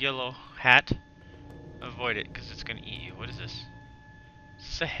little yellow hat, avoid it, because it's gonna eat you. What is this? Is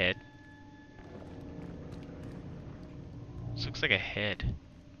this a head? This looks like a head.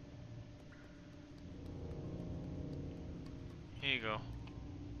 Here you go.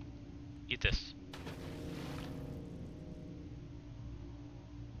 Eat this.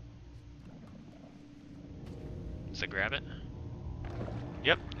 Does it grab it?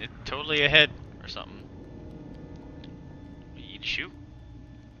 Yep, it's totally a head or something. You eat a shoe?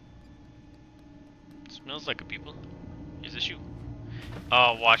 It smells like a people. Here's a shoe.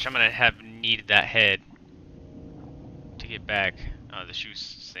 Oh, watch, I'm gonna have needed that head to get back. Oh, the shoe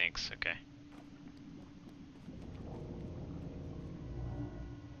sinks, okay.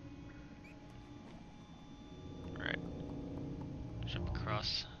 Alright. Jump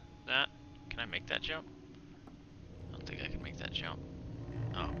across that. Can I make that jump? I don't think I can make that jump.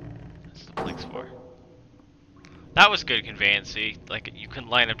 Oh, that's the planks for. That was good conveyancy. Like, you couldn't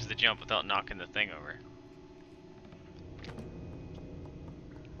line up to the jump without knocking the thing over.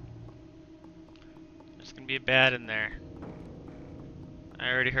 There's gonna be a bat in there. I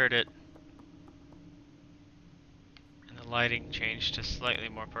already heard it. And the lighting changed to slightly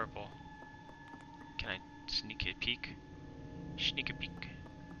more purple. Can I sneak a peek? Sneak a peek.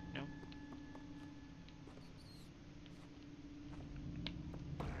 No?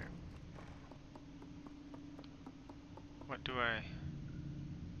 What do I...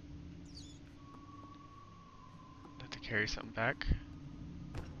 have to carry something back?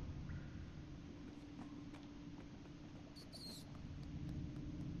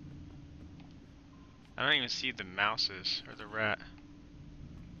 I don't even see the mouses or the rat.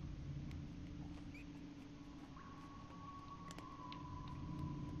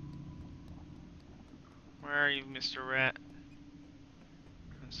 Where are you, Mr. Rat?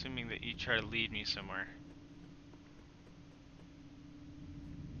 I'm assuming that you try to lead me somewhere.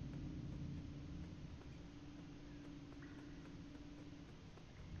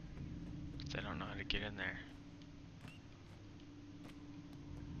 I don't know how to get in there.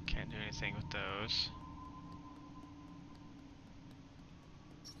 Can't do anything with those.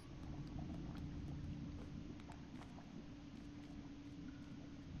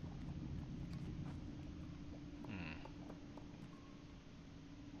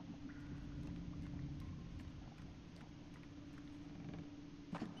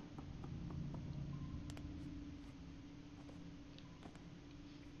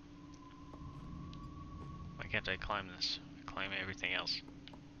 Why can't I climb this? I climb everything else.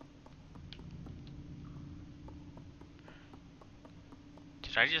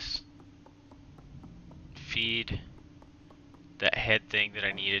 Did I just feed that head thing that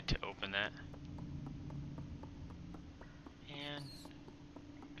I needed to open that? And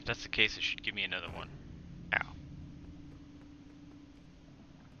if that's the case, it should give me another one. Ow.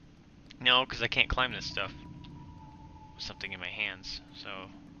 No, because I can't climb this stuff with something in my hands, so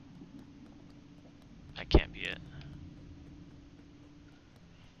that can't be it.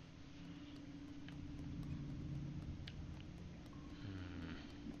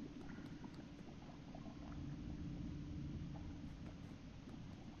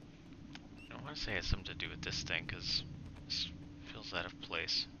 I want to say it has something to do with this thing, because this feels out of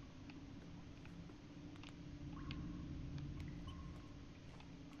place.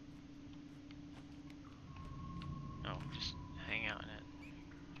 Oh, just hang out in it.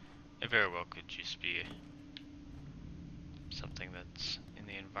 It very well could just be something that's in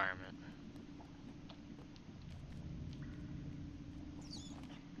the environment.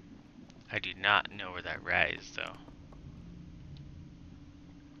 I do not know where that rat is, though.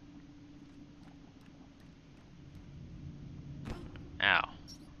 Ow.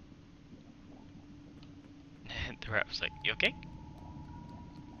 The rat was like, "You okay?"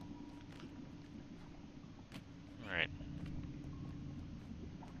 Alright.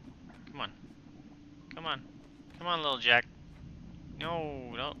 Come on. Come on. Come on, little Jack.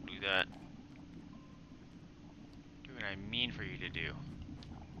 No, don't do that. Do what I mean for you to do.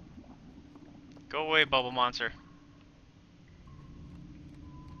 Go away, bubble monster.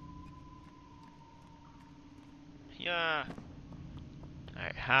 Yeah.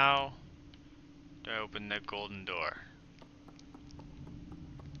 Alright, how do I open the golden door?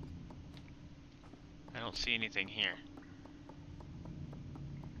 I don't see anything here.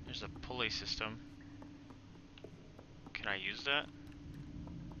 There's a pulley system. Can I use that?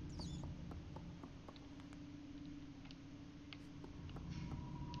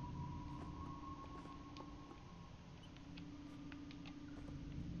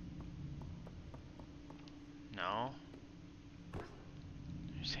 No.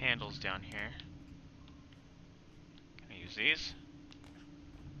 There's handles down here. Can I use these?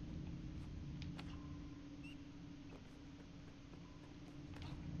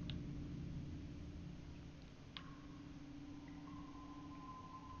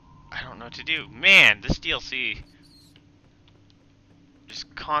 I don't know what to do. Man, this DLC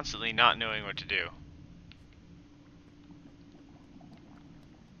just constantly not knowing what to do.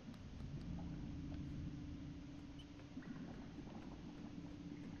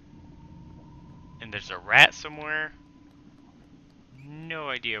 And there's a rat somewhere. No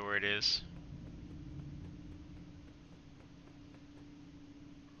idea where it is.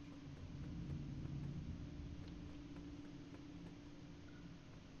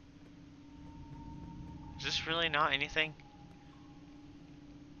 Is this really not anything?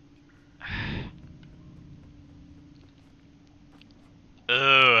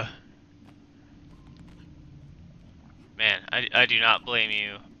 Ugh. Man, I do not blame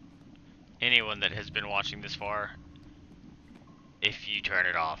you, anyone that has been watching this far, if you turn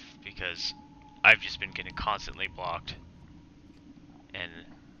it off, because I've just been getting constantly blocked. And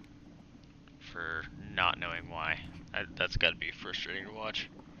for not knowing why. That's gotta be frustrating to watch.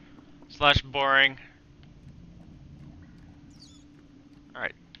 Slash boring.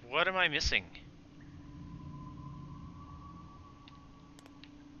 Alright, what am I missing?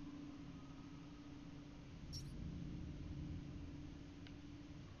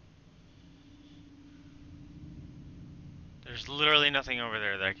 There's literally nothing over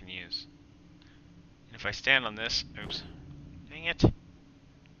there that I can use. And if I stand on this, oops, dang it.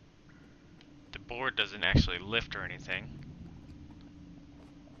 The board doesn't actually lift or anything.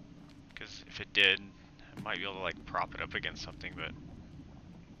 Because if it did, I might be able to like prop it up against something, but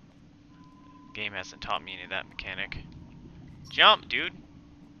the game hasn't taught me any of that mechanic. Jump, dude!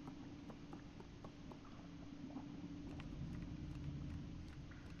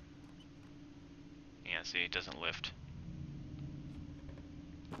 Yeah, see, it doesn't lift.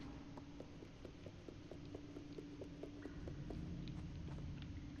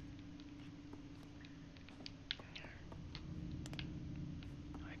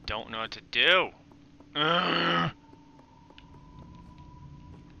 I don't know what to do! Ugh.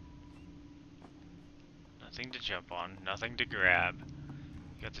 Nothing to jump on, nothing to grab.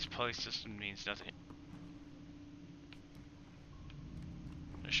 You got this pulley system means nothing.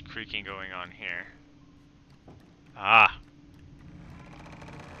 There's creaking going on here. Ah!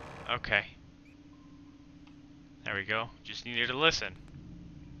 Okay. There we go. Just needed to listen.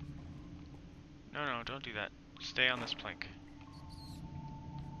 No, no, don't do that. Stay on this plank.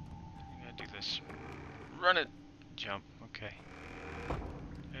 I'm gonna do this. Run it! Jump. Okay.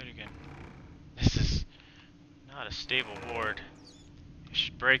 Do it again. This is not a stable board. It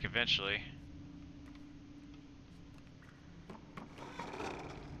should break eventually.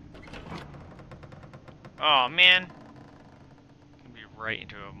 Oh man! Gonna be right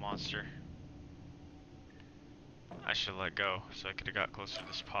into a monster. I should let go so I could have got closer to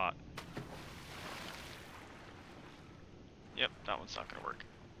this pot. Yep, that one's not gonna work.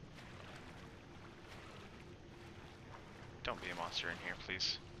 Don't be a monster in here,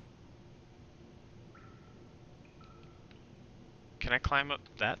 please. Can I climb up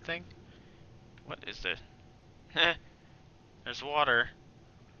that thing? What is this? There's water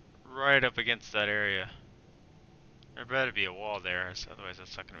right up against that area. There better be a wall there, otherwise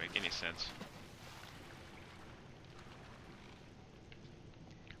that's not gonna make any sense.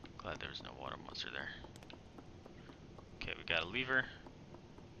 Glad there was no water monster there. Okay, we got a lever.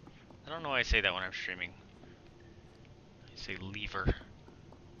 I don't know why I say that when I'm streaming. I say lever.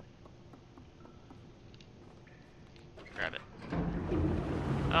 Grab it.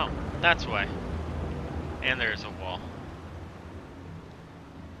 Oh, that's why. And there's a wall.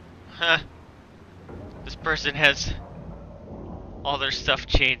 Huh. This person has all their stuff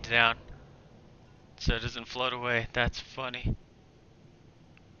chained down so it doesn't float away. That's funny.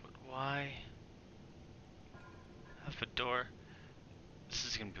 But why have a door? This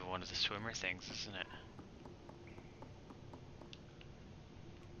is gonna be one of the swimmer things, isn't it?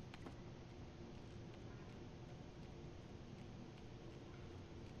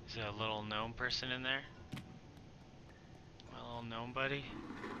 Is there a little gnome person in there? My little gnome buddy?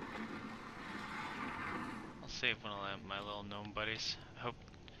 I'll save one of my little gnome buddies. I hope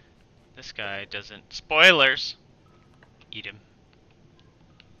this guy doesn't... Spoilers! Eat him.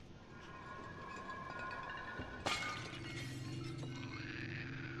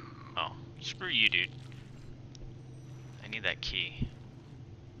 Oh, screw you, dude. I need that key.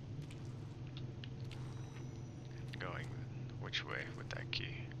 Going which way with that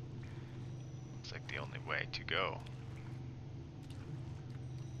key? Looks like the only way to go.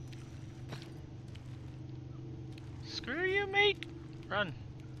 Screw you, mate. Run.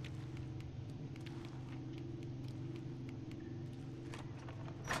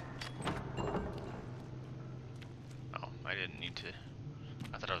 Oh, I didn't need to.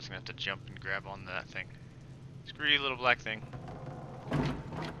 I thought I was gonna have to jump and grab on that thing. Screw you, little black thing.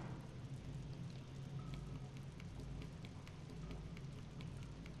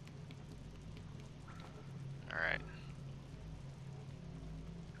 Alright.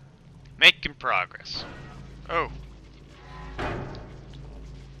 Making progress. Oh.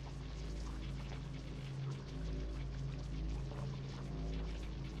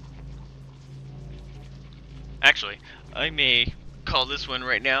 Actually, I may call this one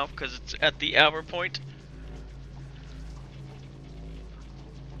right now because it's at the hour point.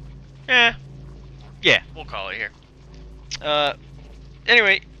 Yeah, we'll call it here.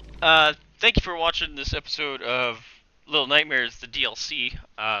 Anyway, thank you for watching this episode of Little Nightmares, the DLC.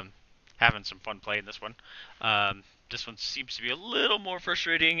 Having some fun playing this one. This one seems to be a little more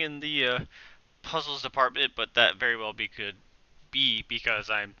frustrating in the puzzles department, but that very well could be because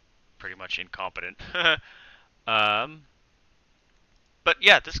I'm pretty much incompetent. um, but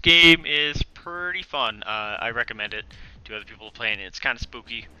yeah, this game is pretty fun. I recommend it to other people playing it. It's kind of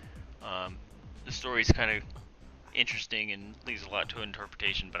spooky. The story's kind of interesting and leaves a lot to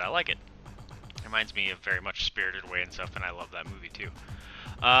interpretation, but I like it. It reminds me of very much Spirited Away and stuff, and I love that movie too.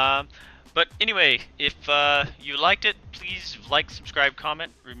 But anyway, if you liked it, please like, subscribe,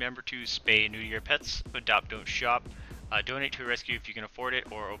 comment. Remember to spay and neuter your pets, adopt, don't shop. Donate to a rescue if you can afford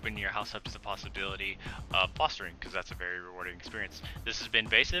it, or open your house up to the possibility of fostering, because that's a very rewarding experience. This has been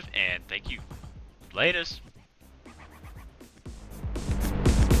Vaesive, and thank you. Laters.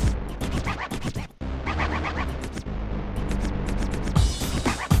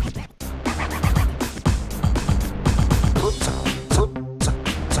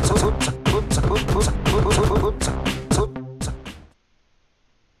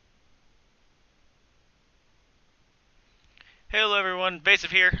 Hello everyone, Vaesive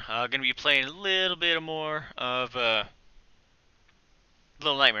here. Gonna be playing a little bit more of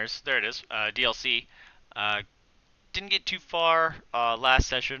Little Nightmares. There it is, DLC. Didn't get too far last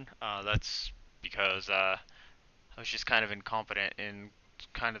session. That's because I was just kind of incompetent in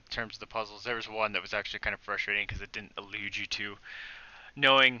kind of terms of the puzzles. There was one that was actually kind of frustrating because it didn't allude you to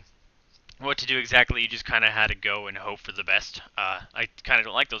knowing what to do exactly. You just kind of had to go and hope for the best. I kind of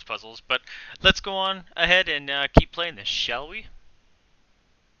don't like those puzzles, but let's go on ahead and keep playing this, shall we?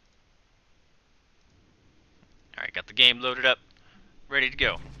 Alright, got the game loaded up, ready to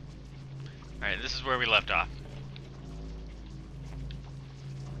go. Alright, this is where we left off.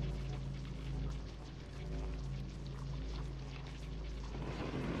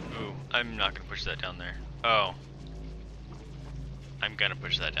 Ooh, I'm not gonna push that down there. Oh. I'm gonna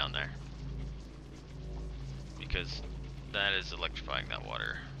push that down there. Because that is electrifying that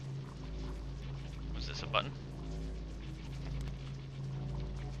water. Was this a button?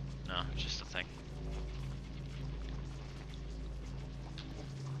 No, it's just a thing.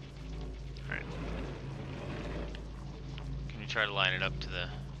 Alright. Can you try to line it up to the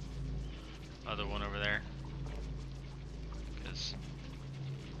other one over there? Because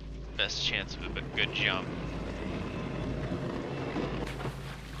best chance of a good jump.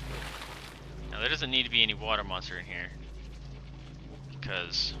 Now there doesn't need to be any water monster in here,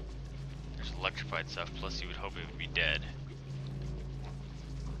 because there's electrified stuff, plus you would hope it would be dead.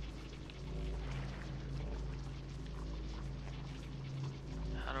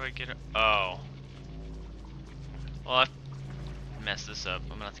 How do I get it? Oh. Well, I've messed this up. I'm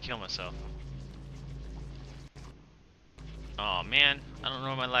gonna have to kill myself. Oh man, I don't know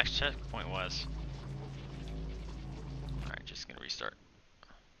where my last checkpoint was. Alright, just gonna restart.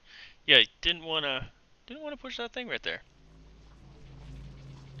 Yeah, didn't wanna push that thing right there.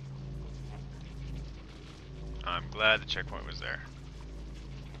 I'm glad the checkpoint was there.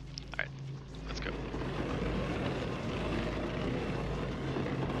 Alright, let's go.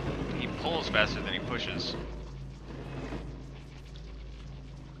 He pulls faster than he pushes.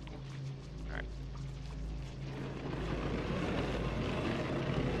 Alright.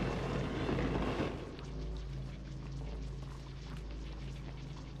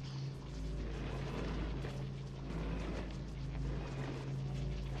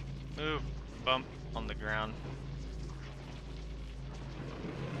 Move, bump on the ground.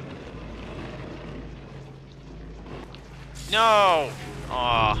 No!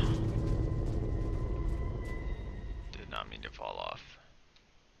 Aw. Did not mean to fall off.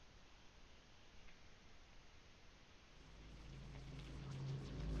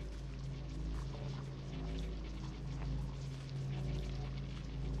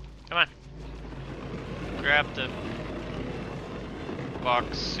 Come on. Grab the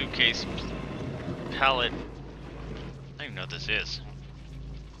box, suitcase, pallet. I don't even know what this is.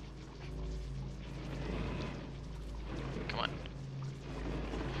 Come on.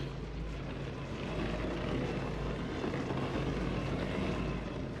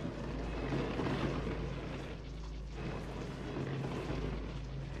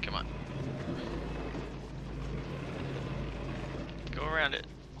 Come on. Go around it.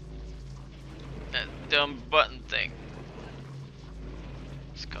 That dumb button thing.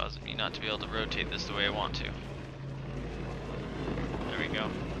 It's causing me not to be able to rotate this the way I want to. There we go.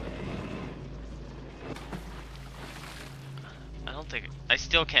 I don't think... I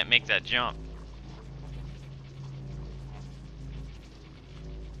still can't make that jump.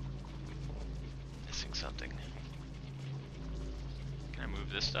 Missing something. Can I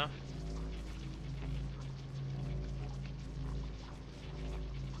move this stuff?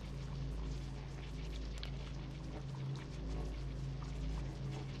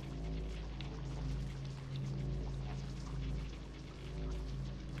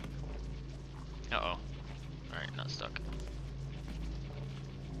 Uh-oh. Alright, not stuck.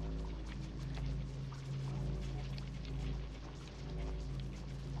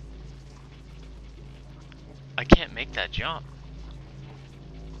 I can't make that jump.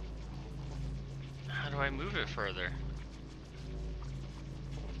 How do I move it further?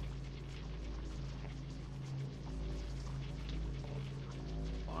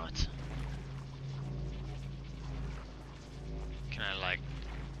 What? Can I like...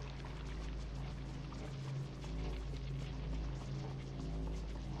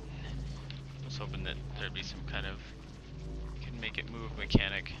 I was hoping that there'd be some kind of... can make it move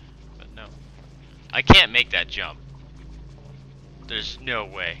mechanic, but no. I can't make that jump. There's no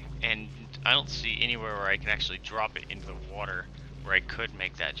way. And I don't see anywhere where I can actually drop it into the water where I could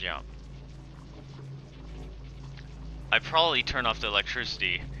make that jump. I probably turn off the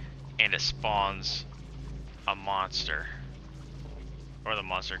electricity and it spawns a monster. Or the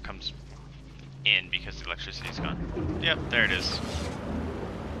monster comes in because the electricity's gone. Yep, there it is.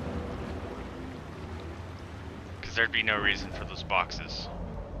 Because there'd be no reason for those boxes.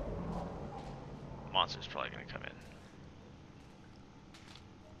 Monster's probably gonna come in.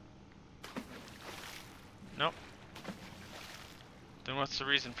 Nope. Then what's the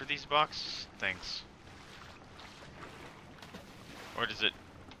reason for these box things? Or does it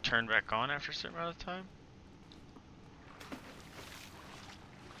turn back on after a certain amount of time?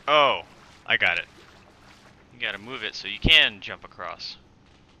 Oh, I got it. You gotta move it so you can jump across.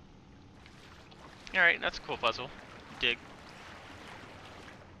 Alright, that's a cool puzzle. Dig.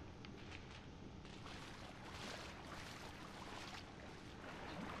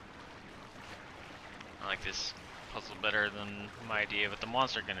 I like this puzzle better than my idea with the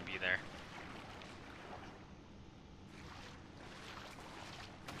monster gonna be there.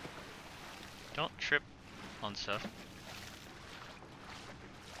 Don't trip on stuff.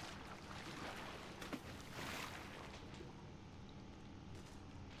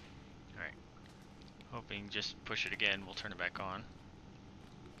 Alright. Hoping just push it again, we'll turn it back on.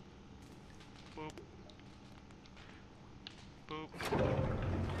 Boop. Boop.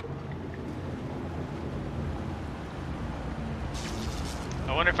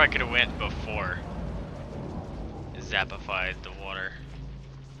 I wonder if I could have went before Zapified the water.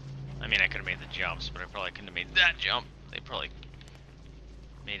 I mean, I could have made the jumps, but I probably couldn't have made that jump. They probably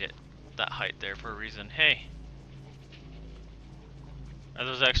made it that height there for a reason. Hey! Are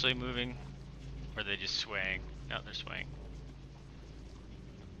those actually moving? Or are they just swaying? No, they're swaying.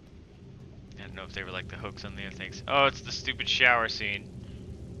 I don't know if they were like the hooks on the other things. Oh, it's the stupid shower scene.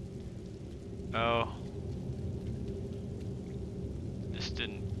 Oh. This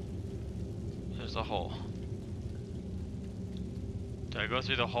didn't... There's a hole. Do I go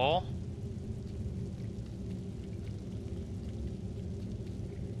through the hole?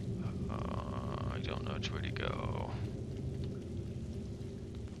 I don't know which way to go.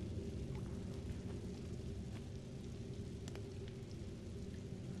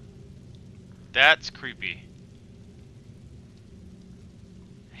 That's creepy.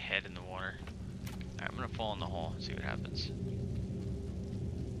 Head in the water. Alright, I'm gonna fall in the hole, see what happens.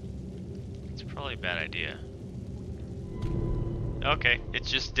 It's probably a bad idea. Okay, it's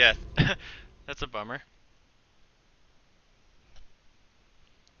just death. That's a bummer.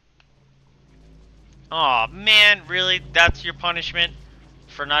 Aw, man, really? That's your punishment?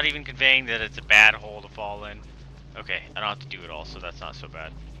 For not even conveying that it's a bad hole to fall in? Okay, I don't have to do it all, so that's not so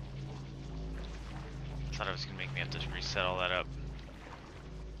bad. I thought it was gonna make me have to reset all that up.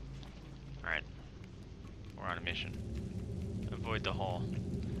 Alright. We're on a mission. Avoid the hole.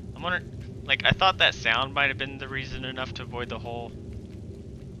 I'm wondering, like, I thought that sound might have been the reason enough to avoid the hole.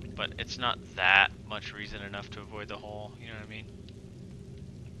 but it's not that much reason enough to avoid the hole, you know what I mean?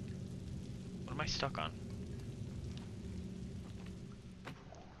 What am I stuck on?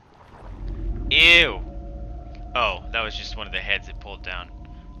 Ew! Oh, that was just one of the heads it pulled down.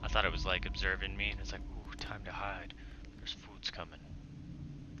 I thought it was like observing me, and it's like, ooh, time to hide. There's food's coming.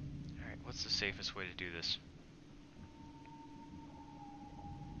 Alright, what's the safest way to do this?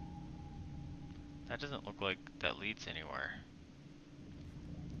 That doesn't look like that leads anywhere.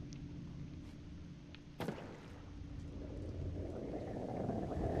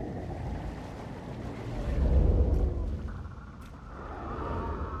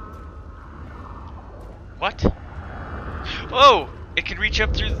 What? Oh! It can reach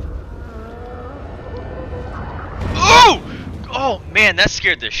up through... Oh! Oh man, that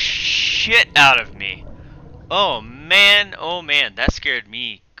scared the shit out of me. Oh man, that scared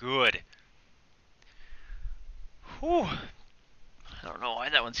me good. Whew. I don't know why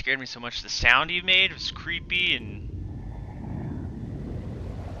that one scared me so much. The sound he made was creepy and...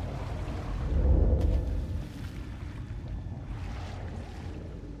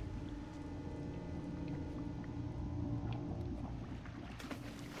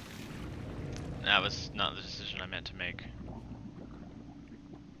 That was not the decision I meant to make.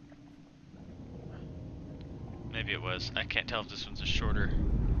 Maybe it was. I can't tell if this one's a shorter...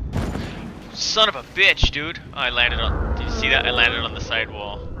 Son of a bitch, dude! Oh, I landed on... Did you see that? I landed on the side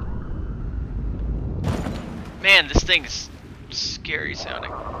wall. Man, this thing is scary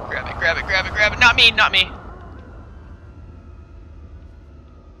sounding. Grab it, grab it, grab it, grab it! Not me, not me!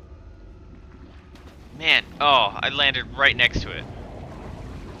 Man, oh, I landed right next to it.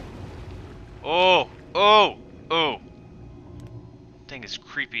 Oh, oh, oh! Thing is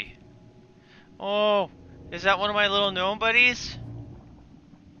creepy. Oh, is that one of my little gnome buddies?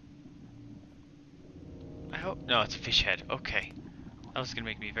 I hope... No, it's a fish head. Okay. That was gonna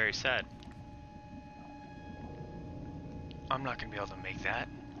make me very sad. I'm not gonna be able to make that.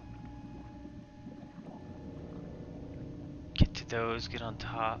 Get to those, get on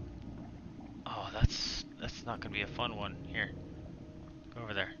top. Oh, that's not gonna be a fun one. Here. Go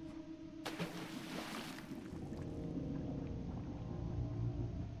over there.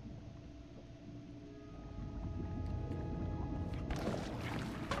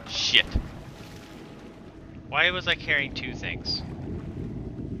 Shit. Why was I carrying two things?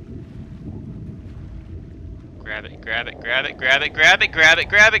 Grab it, grab it, grab it, grab it, grab it, grab it,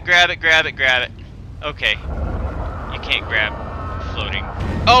 grab it, grab it, grab it, grab it. Okay. You can't grab floating.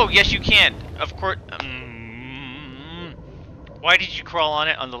 Oh, yes you can. Of course. Why did you crawl on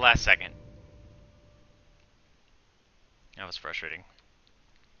it on the last second? That was frustrating.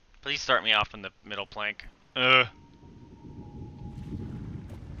 Please start me off on the middle plank.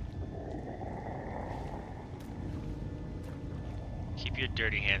 Keep your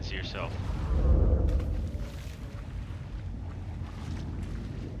dirty hands to yourself.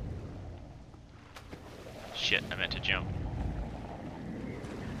 Shit, I meant to jump.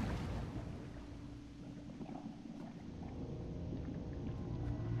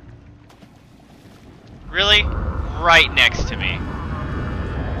 Really? Right next to me.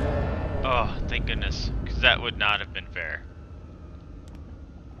 Oh, thank goodness. Because that would not have been fair.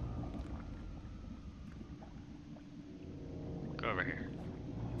 Go over here.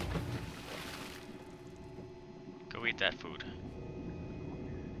 Go eat that food.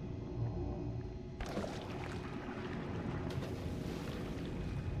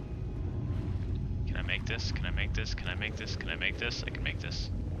 Can I make this? Can I make this? Can I make this? Can I make this? I can make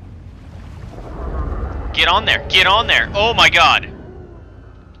this. Get on there! Get on there! Oh my god!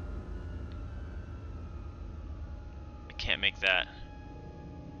 I can't make that.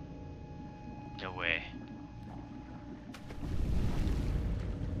 No way.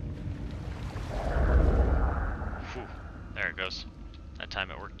 Whew. There it goes. That time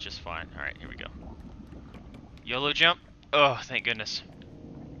it worked just fine. Alright, here we go. YOLO jump? Oh, thank goodness.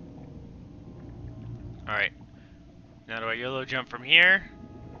 Alright. Now do I YOLO jump from here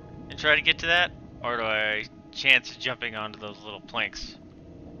and try to get to that? Or do I chance jumping onto those little planks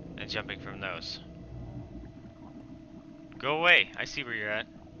and jumping from those? Go away. I see where you're at.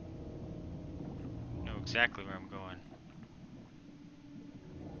 I know exactly where I'm going.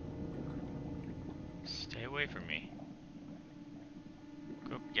 Stay away from me.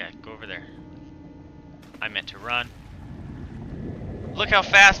 Go, yeah, go over there. I meant to run. Look how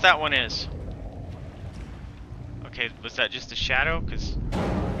fast that one is. Okay, was that just a shadow? Cause,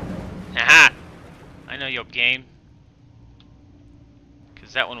 aha! I know your game.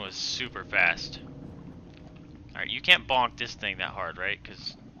 Cause that one was super fast. Alright, you can't bonk this thing that hard, right?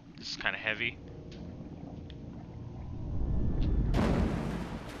 Cause this is kind of heavy.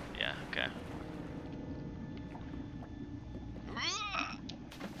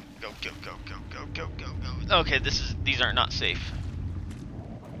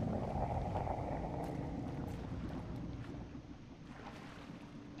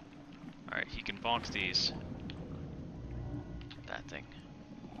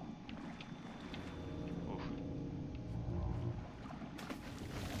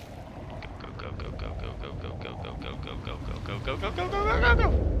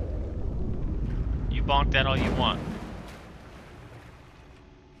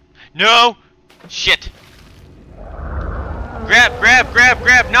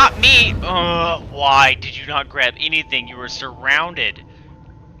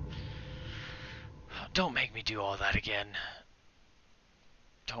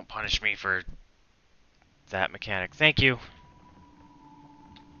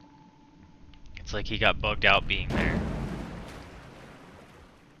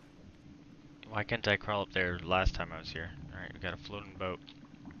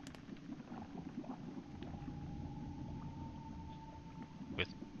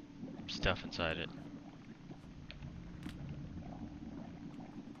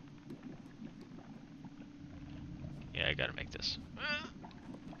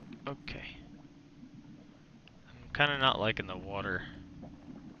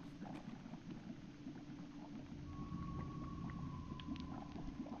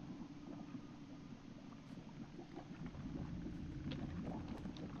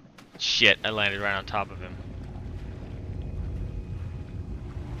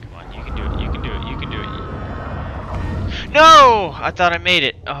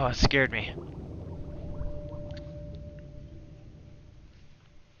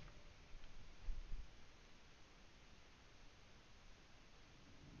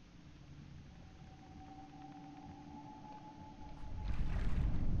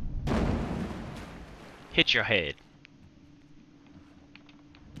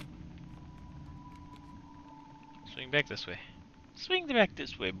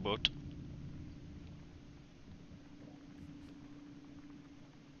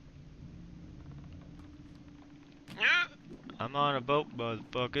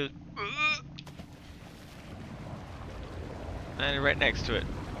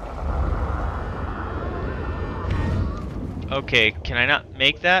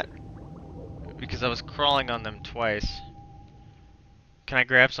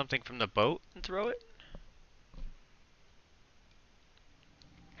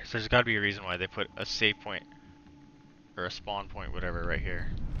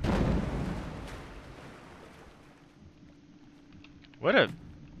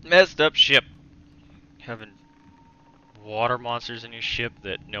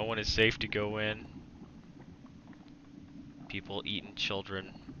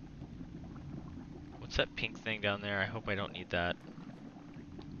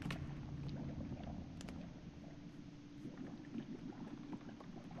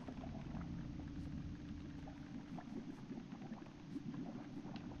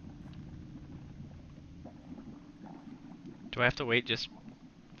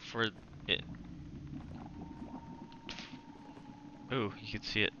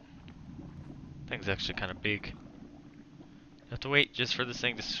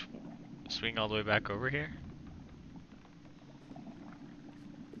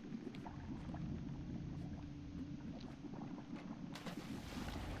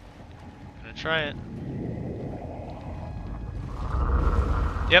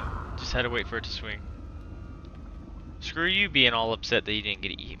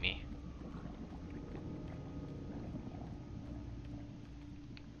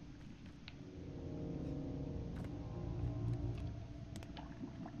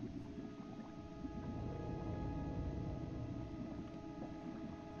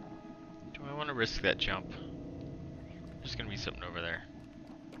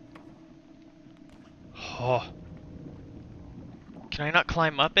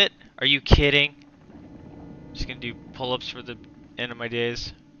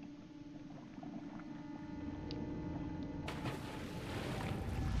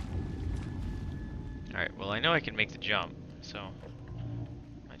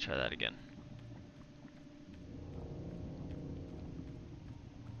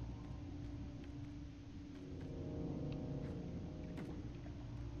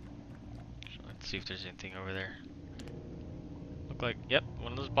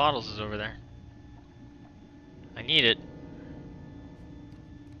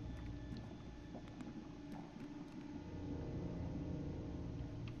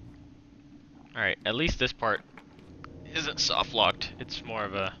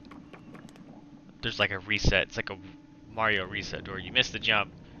 there's like a reset. It's like a Mario reset door. You miss the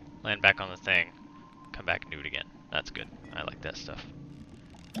jump, land back on the thing, come back and do it again. That's good. I like that stuff.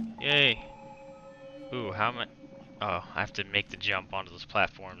 Yay! Ooh, how am I? Oh, I have to make the jump onto those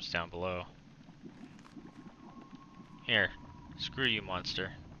platforms down below. Here, screw you,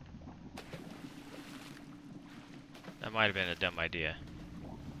 monster. That might have been a dumb idea.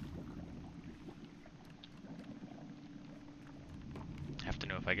 Have to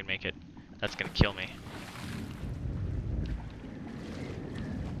know if I can make it. That's gonna kill me.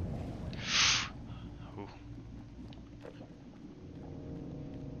 Ooh.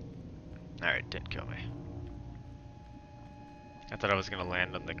 Alright, didn't kill me. I thought I was gonna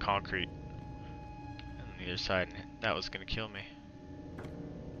land on the concrete on the other side and that was gonna kill me.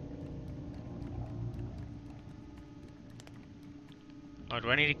 Oh, do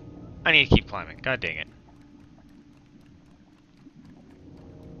I need to... I need to keep climbing. God dang it.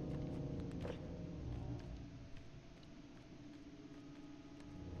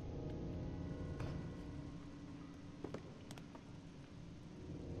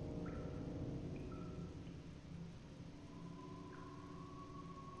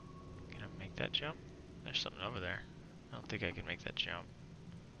 Can I make that jump? There's something over there. I don't think I can make that jump.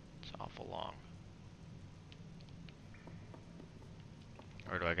 It's awful long.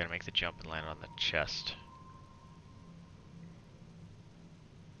 Or do I gotta make the jump and land on the chest?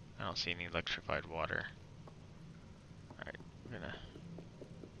 I don't see any electrified water. Alright, we're gonna...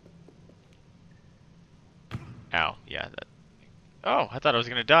 Ow, yeah, that... Oh, I thought I was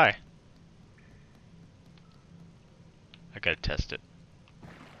gonna die. I gotta test it.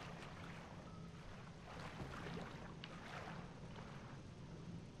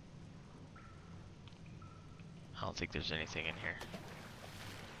 I don't think there's anything in here.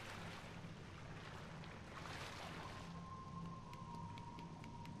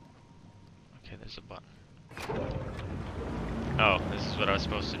 Okay, there's a button. Oh, this is what I was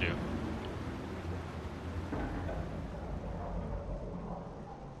supposed to do.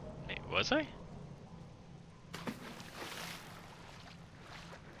 Wait, was I?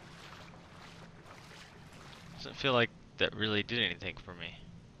 Doesn't feel like that really did anything for me.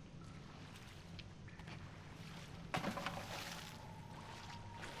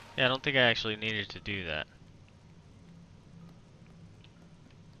 Yeah, I don't think I actually needed to do that.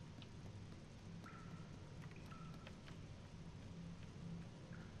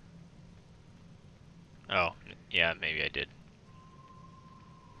 Oh, yeah, maybe I did.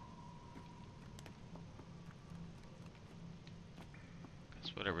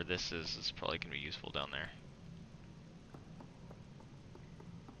 Because whatever this is probably going to be useful down there.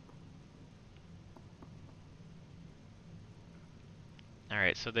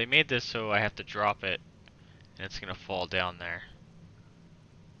 Alright, so they made this so I have to drop it, and it's going to fall down there.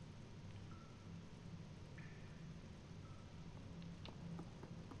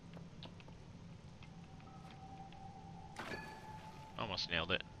 Almost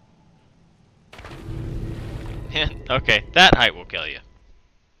nailed it. Okay, that height will kill you.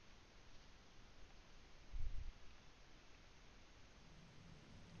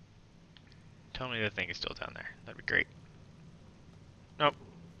 Tell me the thing is still down there. That'd be great. Nope.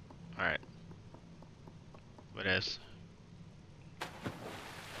 Alright. What is?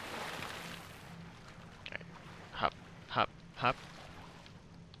 Okay. Hop, hop, hop.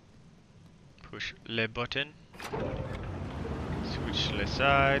 Push le button. Switch le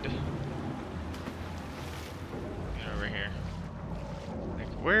side. Get over here. Like,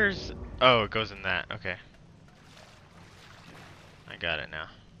 where's... Oh, it goes in that. Okay. I got it now.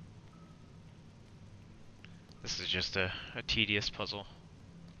 This is just a tedious puzzle.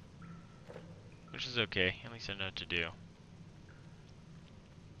 Which is okay. At least I know what to do.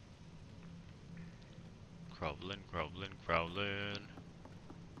 Crawling, crawling, crawling.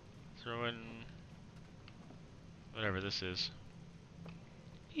 Throw in... whatever this is.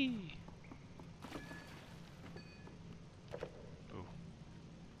 Eee. Ooh.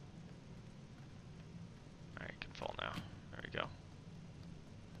 Alright, can fall now. There we go.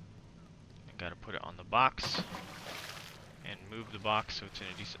 I gotta put it on the box. And move the box so it's in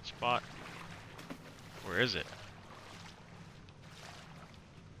a decent spot. Where is it?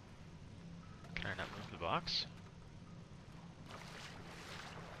 Can I not move the box?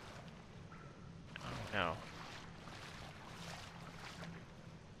 Oh no.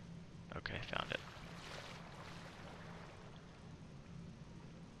 Okay, found it.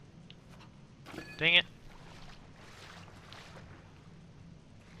 Dang it.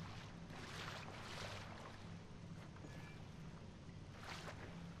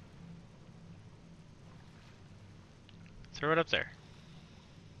 Throw it up there.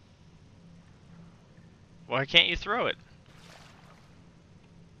 Why can't you throw it?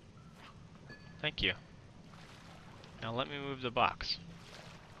 Thank you. Now let me move the box.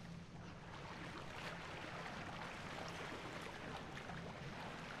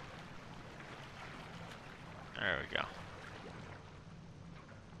 There we go.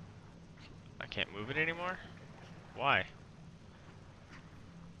 I can't move it anymore? Why?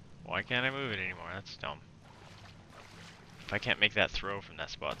 Why can't I move it anymore? That's dumb. If I can't make that throw from that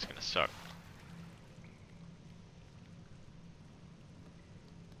spot, it's gonna suck.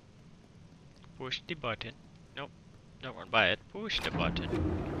 Push the button. Nope. Don't run by it. Push the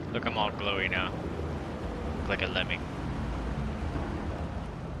button. Look, I'm all glowy now. Look like a lemming.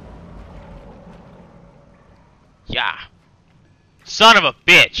 Yeah. Son of a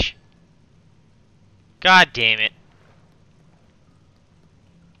bitch! God damn it.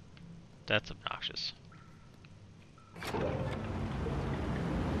 That's obnoxious.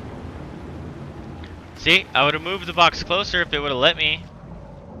 See, I would have moved the box closer if it would have let me.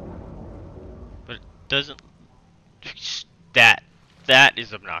 But it doesn't. That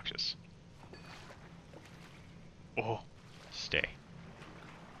is obnoxious. Oh, stay.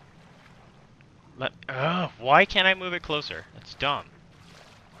 Why can't I move it closer? That's dumb.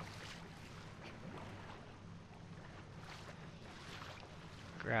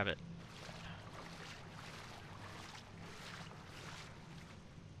 Grab it.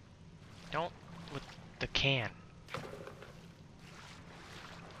 Don't with the can.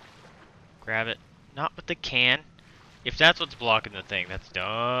 Grab it. Not with the can. If that's what's blocking the thing, that's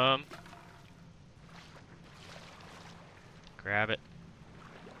dumb. Grab it.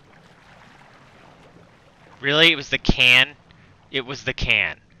 Really? It was the can? It was the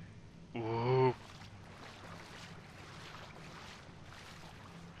can. Ooh.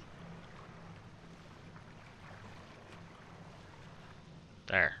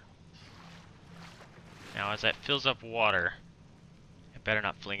 There. Now as that fills up water, I better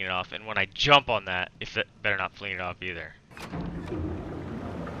not fling it off. And when I jump on that, it better not fling it off either.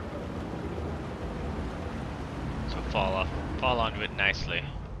 So fall onto it nicely.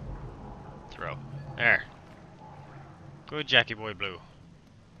 Throw. There. Good Jackie Boy Blue.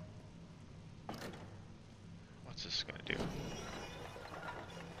 What's this gonna do?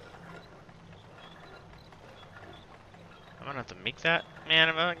 I'm gonna have to make that? Man,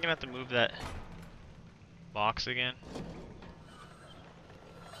 am I gonna have to move that box again?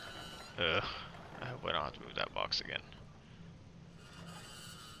 Ugh. I hope I don't have to move that box again.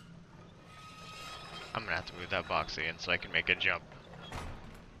 I'm gonna have to move that box again so I can make a jump.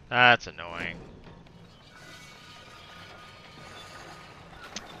 That's annoying.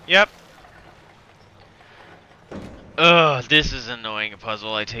 Yep. Ugh, this is annoying a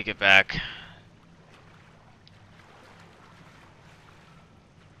puzzle. I take it back.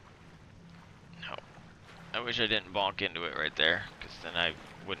 No. I wish I didn't bonk into it right there, because then I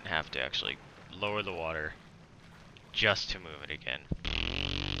wouldn't have to actually lower the water just to move it again.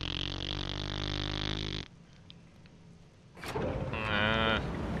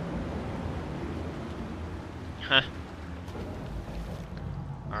 Huh.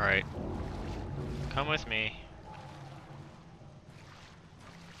 Alright. Come with me.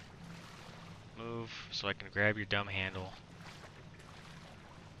 Move so I can grab your dumb handle.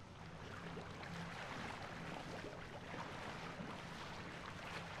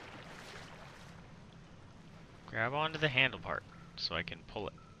 Grab onto the handle part so I can pull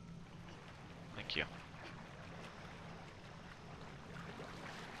it. Thank you.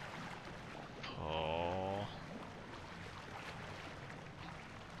 Pull.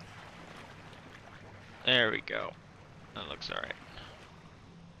 There we go. That looks alright.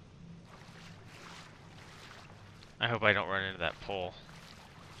 I hope I don't run into that pole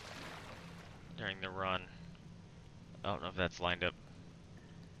during the run. I don't know if that's lined up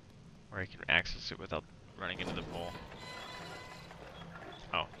where I can access it without running into the pole.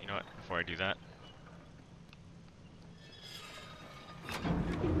 Oh, you know what? Before I do that.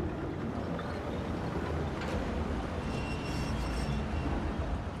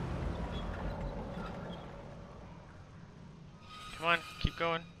 Come on, keep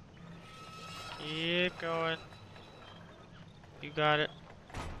going. Keep going. You got it.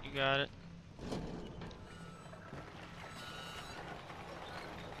 You got it.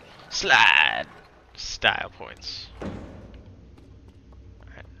 Slide! Style points.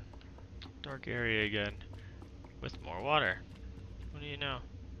 Alright. Dark area again. With more water. What do you know?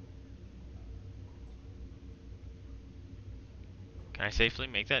 Can I safely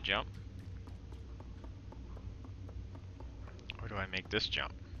make that jump? Or do I make this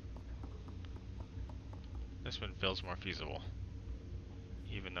jump? This one feels more feasible.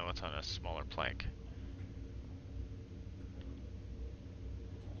 Even though it's on a smaller plank.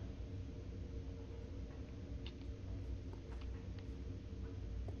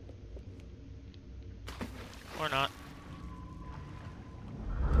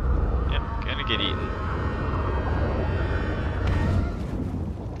 get eaten.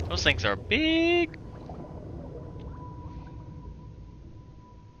 Those things are big.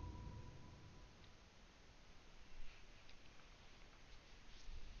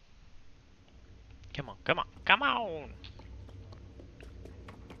 Come on, come on, come on!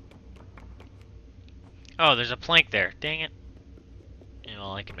 Oh, there's a plank there. Dang it. Yeah,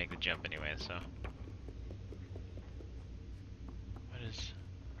 well, I can make the jump anyway, so. What is...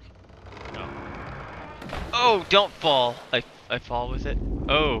 Oh. Oh, don't fall! I fall with it.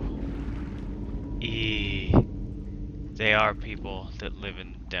 Oh. Eee. They are people that live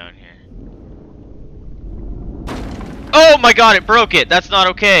down here. Oh my god, it broke it! That's not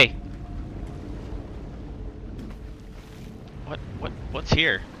okay! What's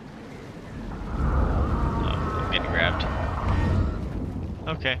here? Oh, I'm getting grabbed.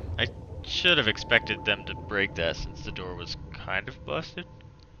 Okay, I should have expected them to break that since the door was kind of busted.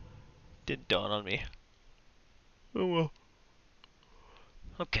 Didn't dawn on me. Oh well.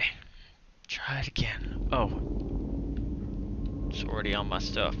 Okay, try it again. Oh. It's already on my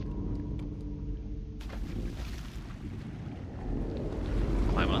stuff.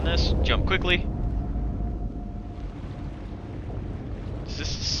 Climb on this, jump quickly. Is this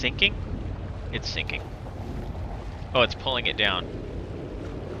sinking? It's sinking. Oh, it's pulling it down.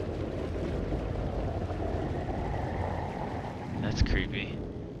 That's creepy.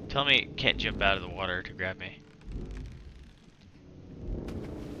 Tell me it can't jump out of the water to grab me.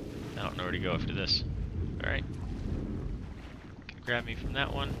 I don't know where to go after this. Alright. Can grab me from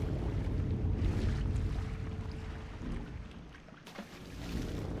that one.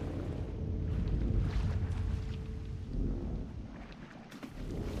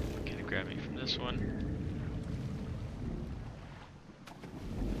 Can it grab me from this one?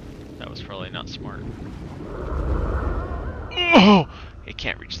 That was probably not smart. Oh! It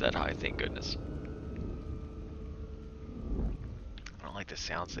can't reach that high, thank goodness. I don't like the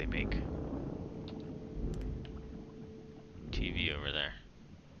sounds they make. TV over there.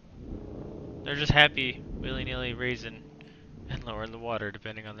 They're just happy, willy-nilly raising and lowering the water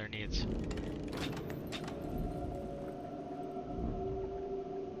depending on their needs.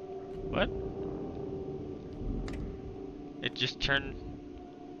 What? It just turned...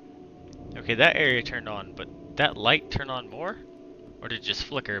 Okay, that area turned on, but that light turned on more? Or did it just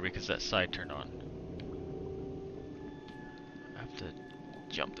flicker because that side turned on? I have to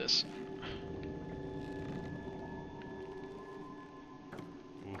jump this.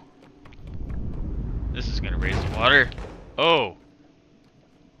 Ooh. This is gonna raise the water. Oh!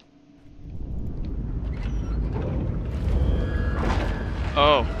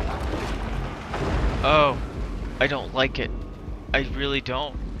 Oh! Oh! I don't like it. I really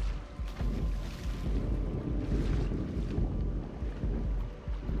don't.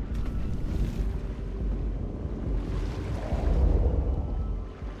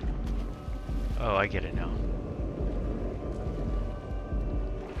 Oh, I get it now.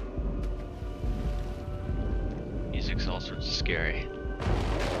 Music's all sorts of scary.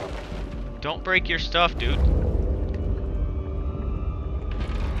 Don't break your stuff, dude.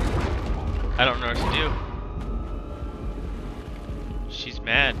 I don't know what to do. She's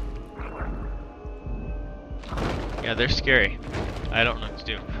mad. Yeah, they're scary. I don't know what to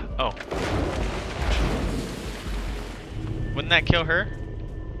do. Oh. Wouldn't that kill her?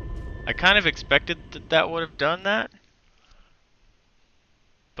 I kind of expected that that would have done that,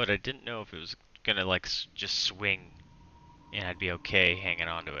 but I didn't know if it was gonna like just swing and I'd be okay hanging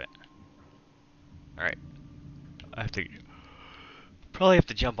on to it. Alright, I have to probably have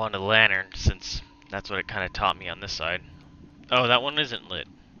to jump onto the lantern since that's what it kind of taught me on this side. Oh, that one isn't lit.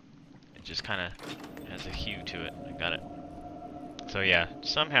 It just kind of has a hue to it. I got it. So yeah,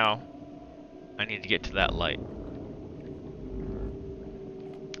 somehow I need to get to that light.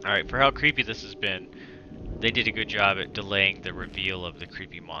 Alright, for how creepy this has been, they did a good job at delaying the reveal of the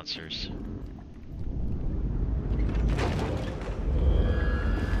creepy monsters.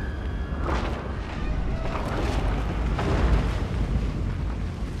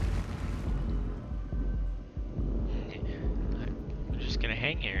 I'm just gonna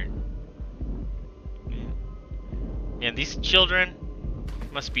hang here. Yeah, these children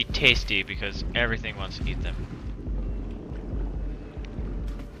must be tasty because everything wants to eat them.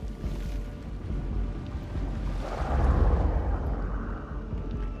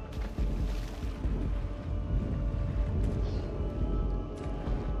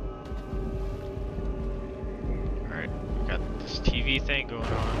 TV thing going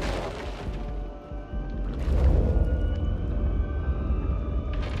on.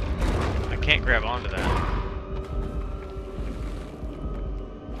 I can't grab onto that.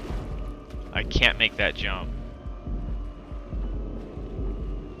 I can't make that jump.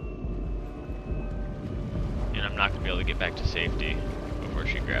 And I'm not gonna be able to get back to safety before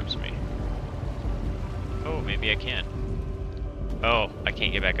she grabs me. Oh, maybe I can. Oh, I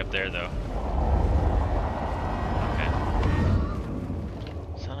can't get back up there though. Okay.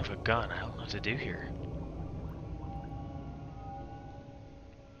 Son of a gun, I don't know what to do here.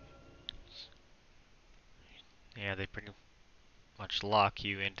 Yeah, they pretty much lock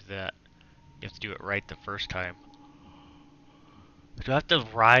you into that. You have to do it right the first time. Do I have to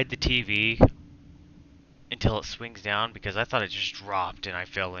ride the TV until it swings down? Because I thought it just dropped and I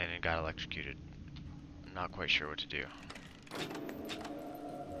fell in and got electrocuted. I'm not quite sure what to do.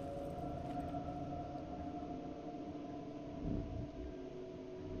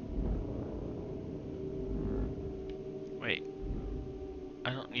 Wait. I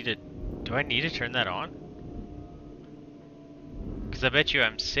don't need to... Do I need to turn that on? Because I bet you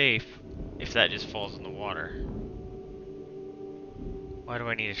I'm safe if that just falls in the water. Why do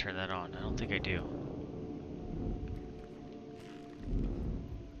I need to turn that on? I don't think I do.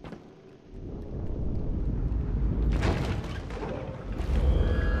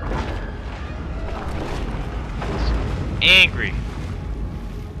 Angry.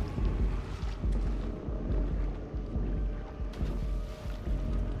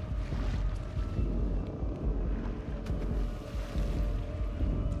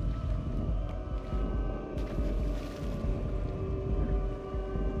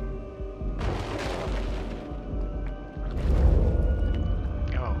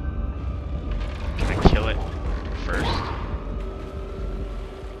 Oh. Can I kill it first?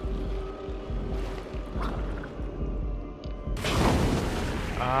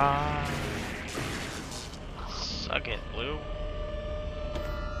 Suck it, Blue.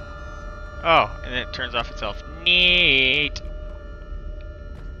 Oh, and then it turns off itself. Neat!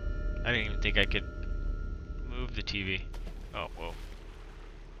 I didn't even think I could move the TV. Oh, whoa.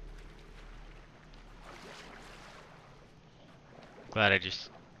 Glad I just,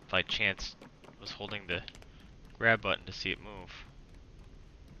 by chance, was holding the grab button to see it move.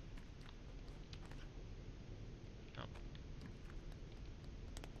 Oh.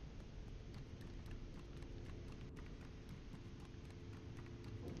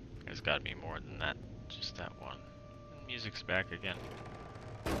 There's gotta be more than that, just that one. Music's back again.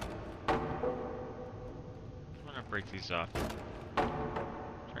 I'm gonna break these off.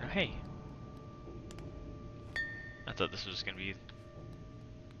 Hey! I thought this was gonna be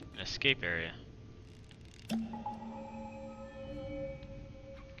an escape area.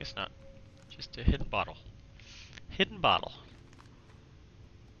 Guess not. Just a hidden bottle. Hidden bottle.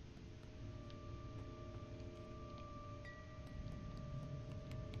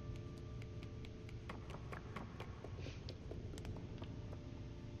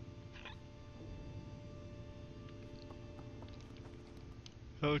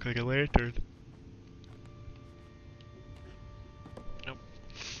 That looks like a lantern. Nope.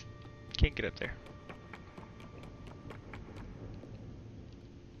 Can't get up there.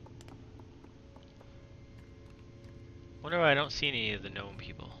 Wonder why I don't see any of the gnome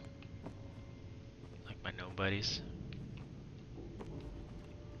people. Like my gnome buddies.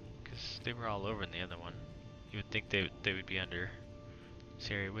 Because they were all over in the other one. You would think they would be under this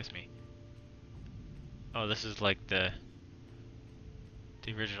area with me. Oh, this is like the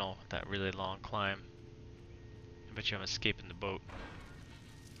original, that really long climb. I bet you I'm escaping the boat.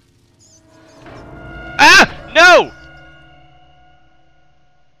 Ah! No!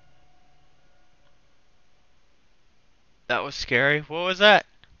 That was scary. What was that?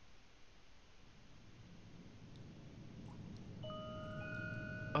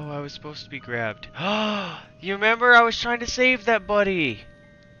 Oh, I was supposed to be grabbed. You remember? I was trying to save that buddy.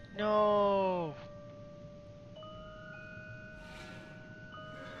 No.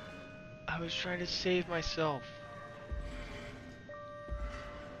 I was trying to save myself.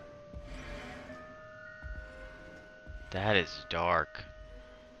 That is dark.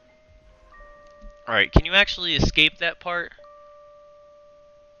 Alright, can you actually escape that part?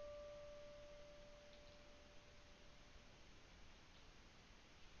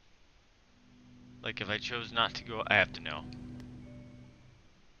 Like if I chose not to go, I have to know.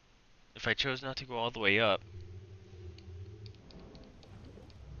 If I chose not to go all the way up.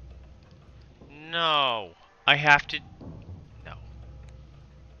 No. I have to. No.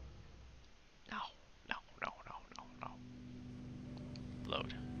 No. No. No. No. No. No.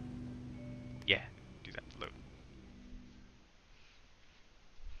 Load. Yeah. Do that. Load.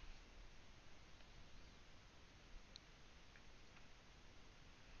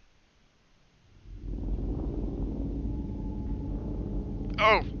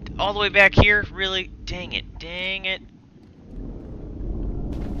 Oh. All the way back here? Really? Dang it. Dang it.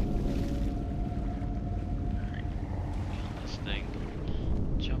 Alright. This thing.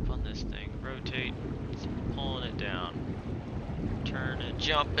 Jump on this thing. Rotate. It's pulling it down. Turn and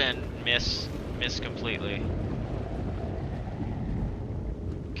jump and miss. Miss completely.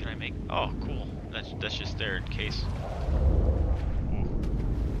 Can I make... Oh, cool. That's just there in case. Ooh.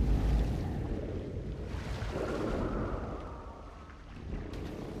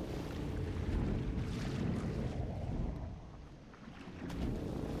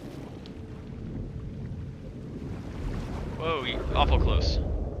 Whoa, awful close.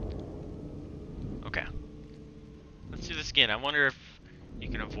 Okay. Let's do this again. I wonder if you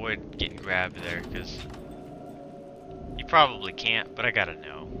can avoid getting grabbed there, because you probably can't, but I gotta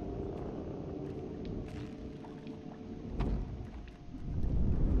know.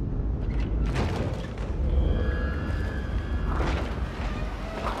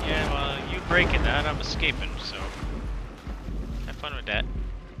 Yeah, well, you breaking that, I'm escaping, so have fun with that.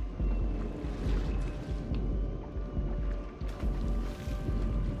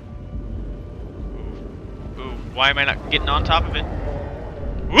 Ooh, why am I not getting on top of it?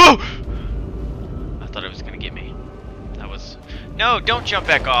 Whoa! I thought it was gonna get me. That was... No, don't jump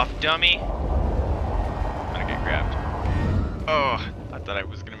back off, dummy! I'm gonna get grabbed. Oh, I thought I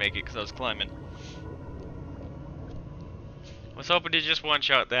was gonna make it because I was climbing. Was hoping to just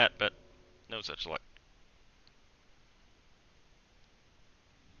one-shot that, but no such luck.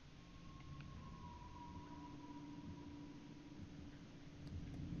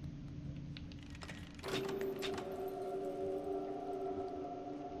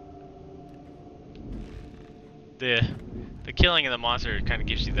 The killing of the monster kind of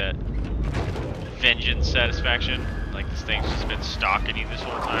gives you that vengeance satisfaction. Like this thing's just been stalking you this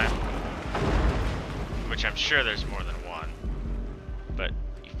whole time. Which I'm sure there's more than one. But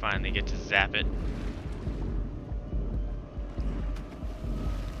you finally get to zap it.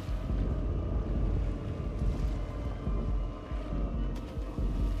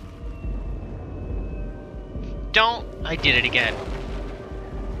 Don't! I did it again.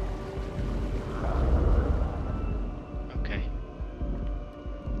 Okay.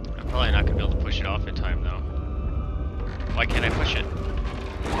 I'm probably not gonna be able to push it off in time though. Why can't I push it?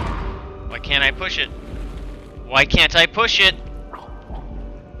 Why can't I push it? Why can't I push it?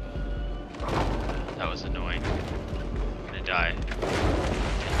 That was annoying. I'm gonna die.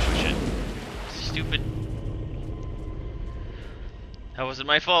 Can't push it. Stupid. That wasn't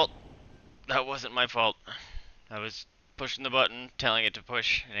my fault. That wasn't my fault. I was pushing the button, telling it to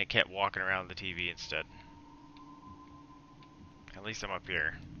push, and it kept walking around the TV instead. At least I'm up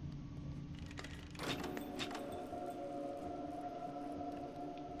here.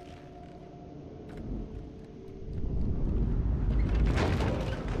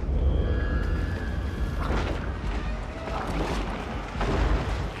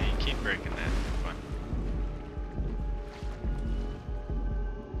 Yeah, you keep breaking that. Fun.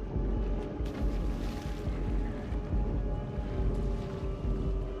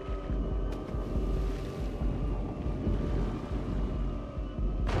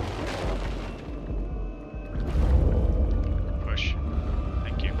 Push.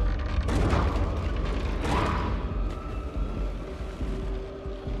 Thank you.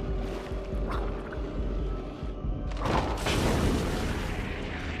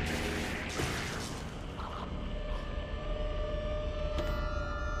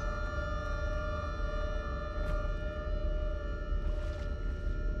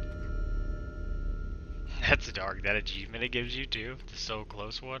 That's a dog. That achievement it gives you too. The so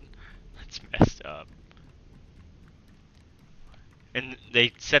close one. That's messed up. And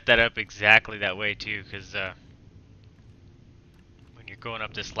they set that up exactly that way too, because when you're going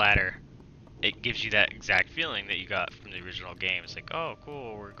up this ladder, it gives you that exact feeling that you got from the original game. It's like, oh,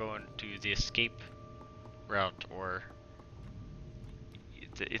 cool, we're going to the escape route, or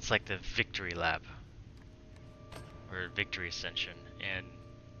it's like the victory lap or victory ascension, and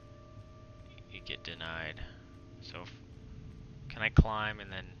you get denied. So, can I climb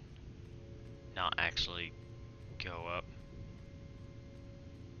and then not actually go up?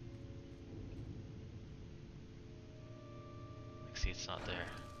 See, it's not there.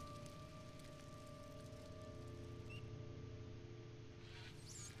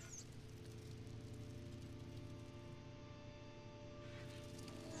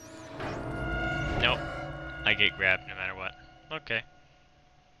 Nope. I get grabbed no matter what. Okay.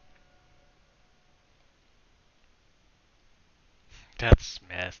 That's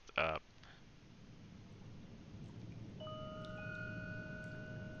messed up.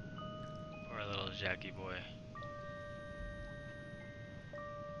 Poor little Jackie boy.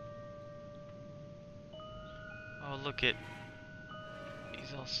 Oh, look it.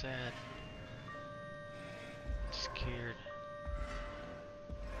 He's all sad. Scared.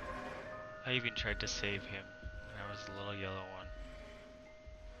 I even tried to save him. That was the little yellow one.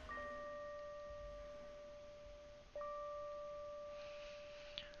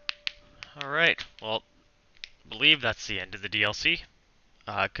 Alright, well, I believe that's the end of the DLC.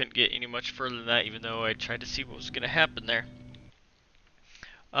 I couldn't get any much further than that, even though I tried to see what was going to happen there.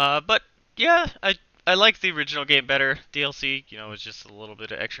 But yeah, I like the original game better. DLC, you know, was just a little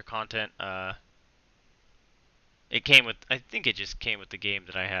bit of extra content. It came with, I think it just came with the game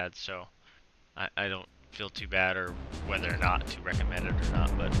that I had, so I don't feel too bad or whether or not to recommend it or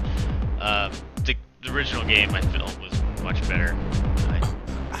not. But the original game I felt was much better.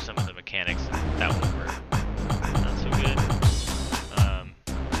 Some of the mechanics that one were not so good.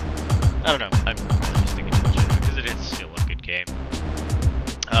 I don't know. I'm just thinking too much into it because it is still a good game.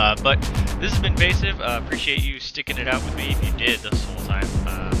 But this has been Vaesive. Appreciate you sticking it out with me if you did this whole time.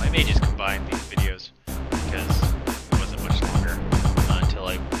 I may just combine these videos because it wasn't much longer until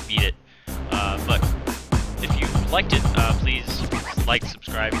I beat it. But if you liked it, please like,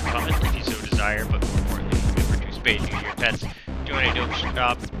 subscribe, and comment if you so desire. But more importantly, remember to spay and neuter your pets. Donate to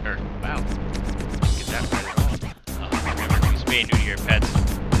shop, or wow, get that right wrong. Remember to spay and neuter your pets.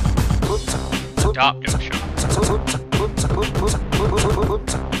 Stop, don't shop.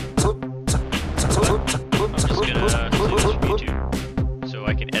 I'm just gonna say this from YouTube so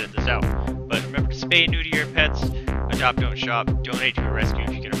I can edit this out. But remember to spay and neuter your pets. Adopt, don't shop. Donate to a rescue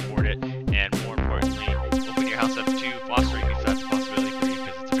if you can afford it. And more importantly, open your house up to fostering if that's a possibility for you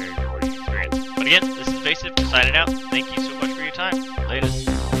because it's a very rewarding experience. But again, this is Vaesive signing out. Thank you so much.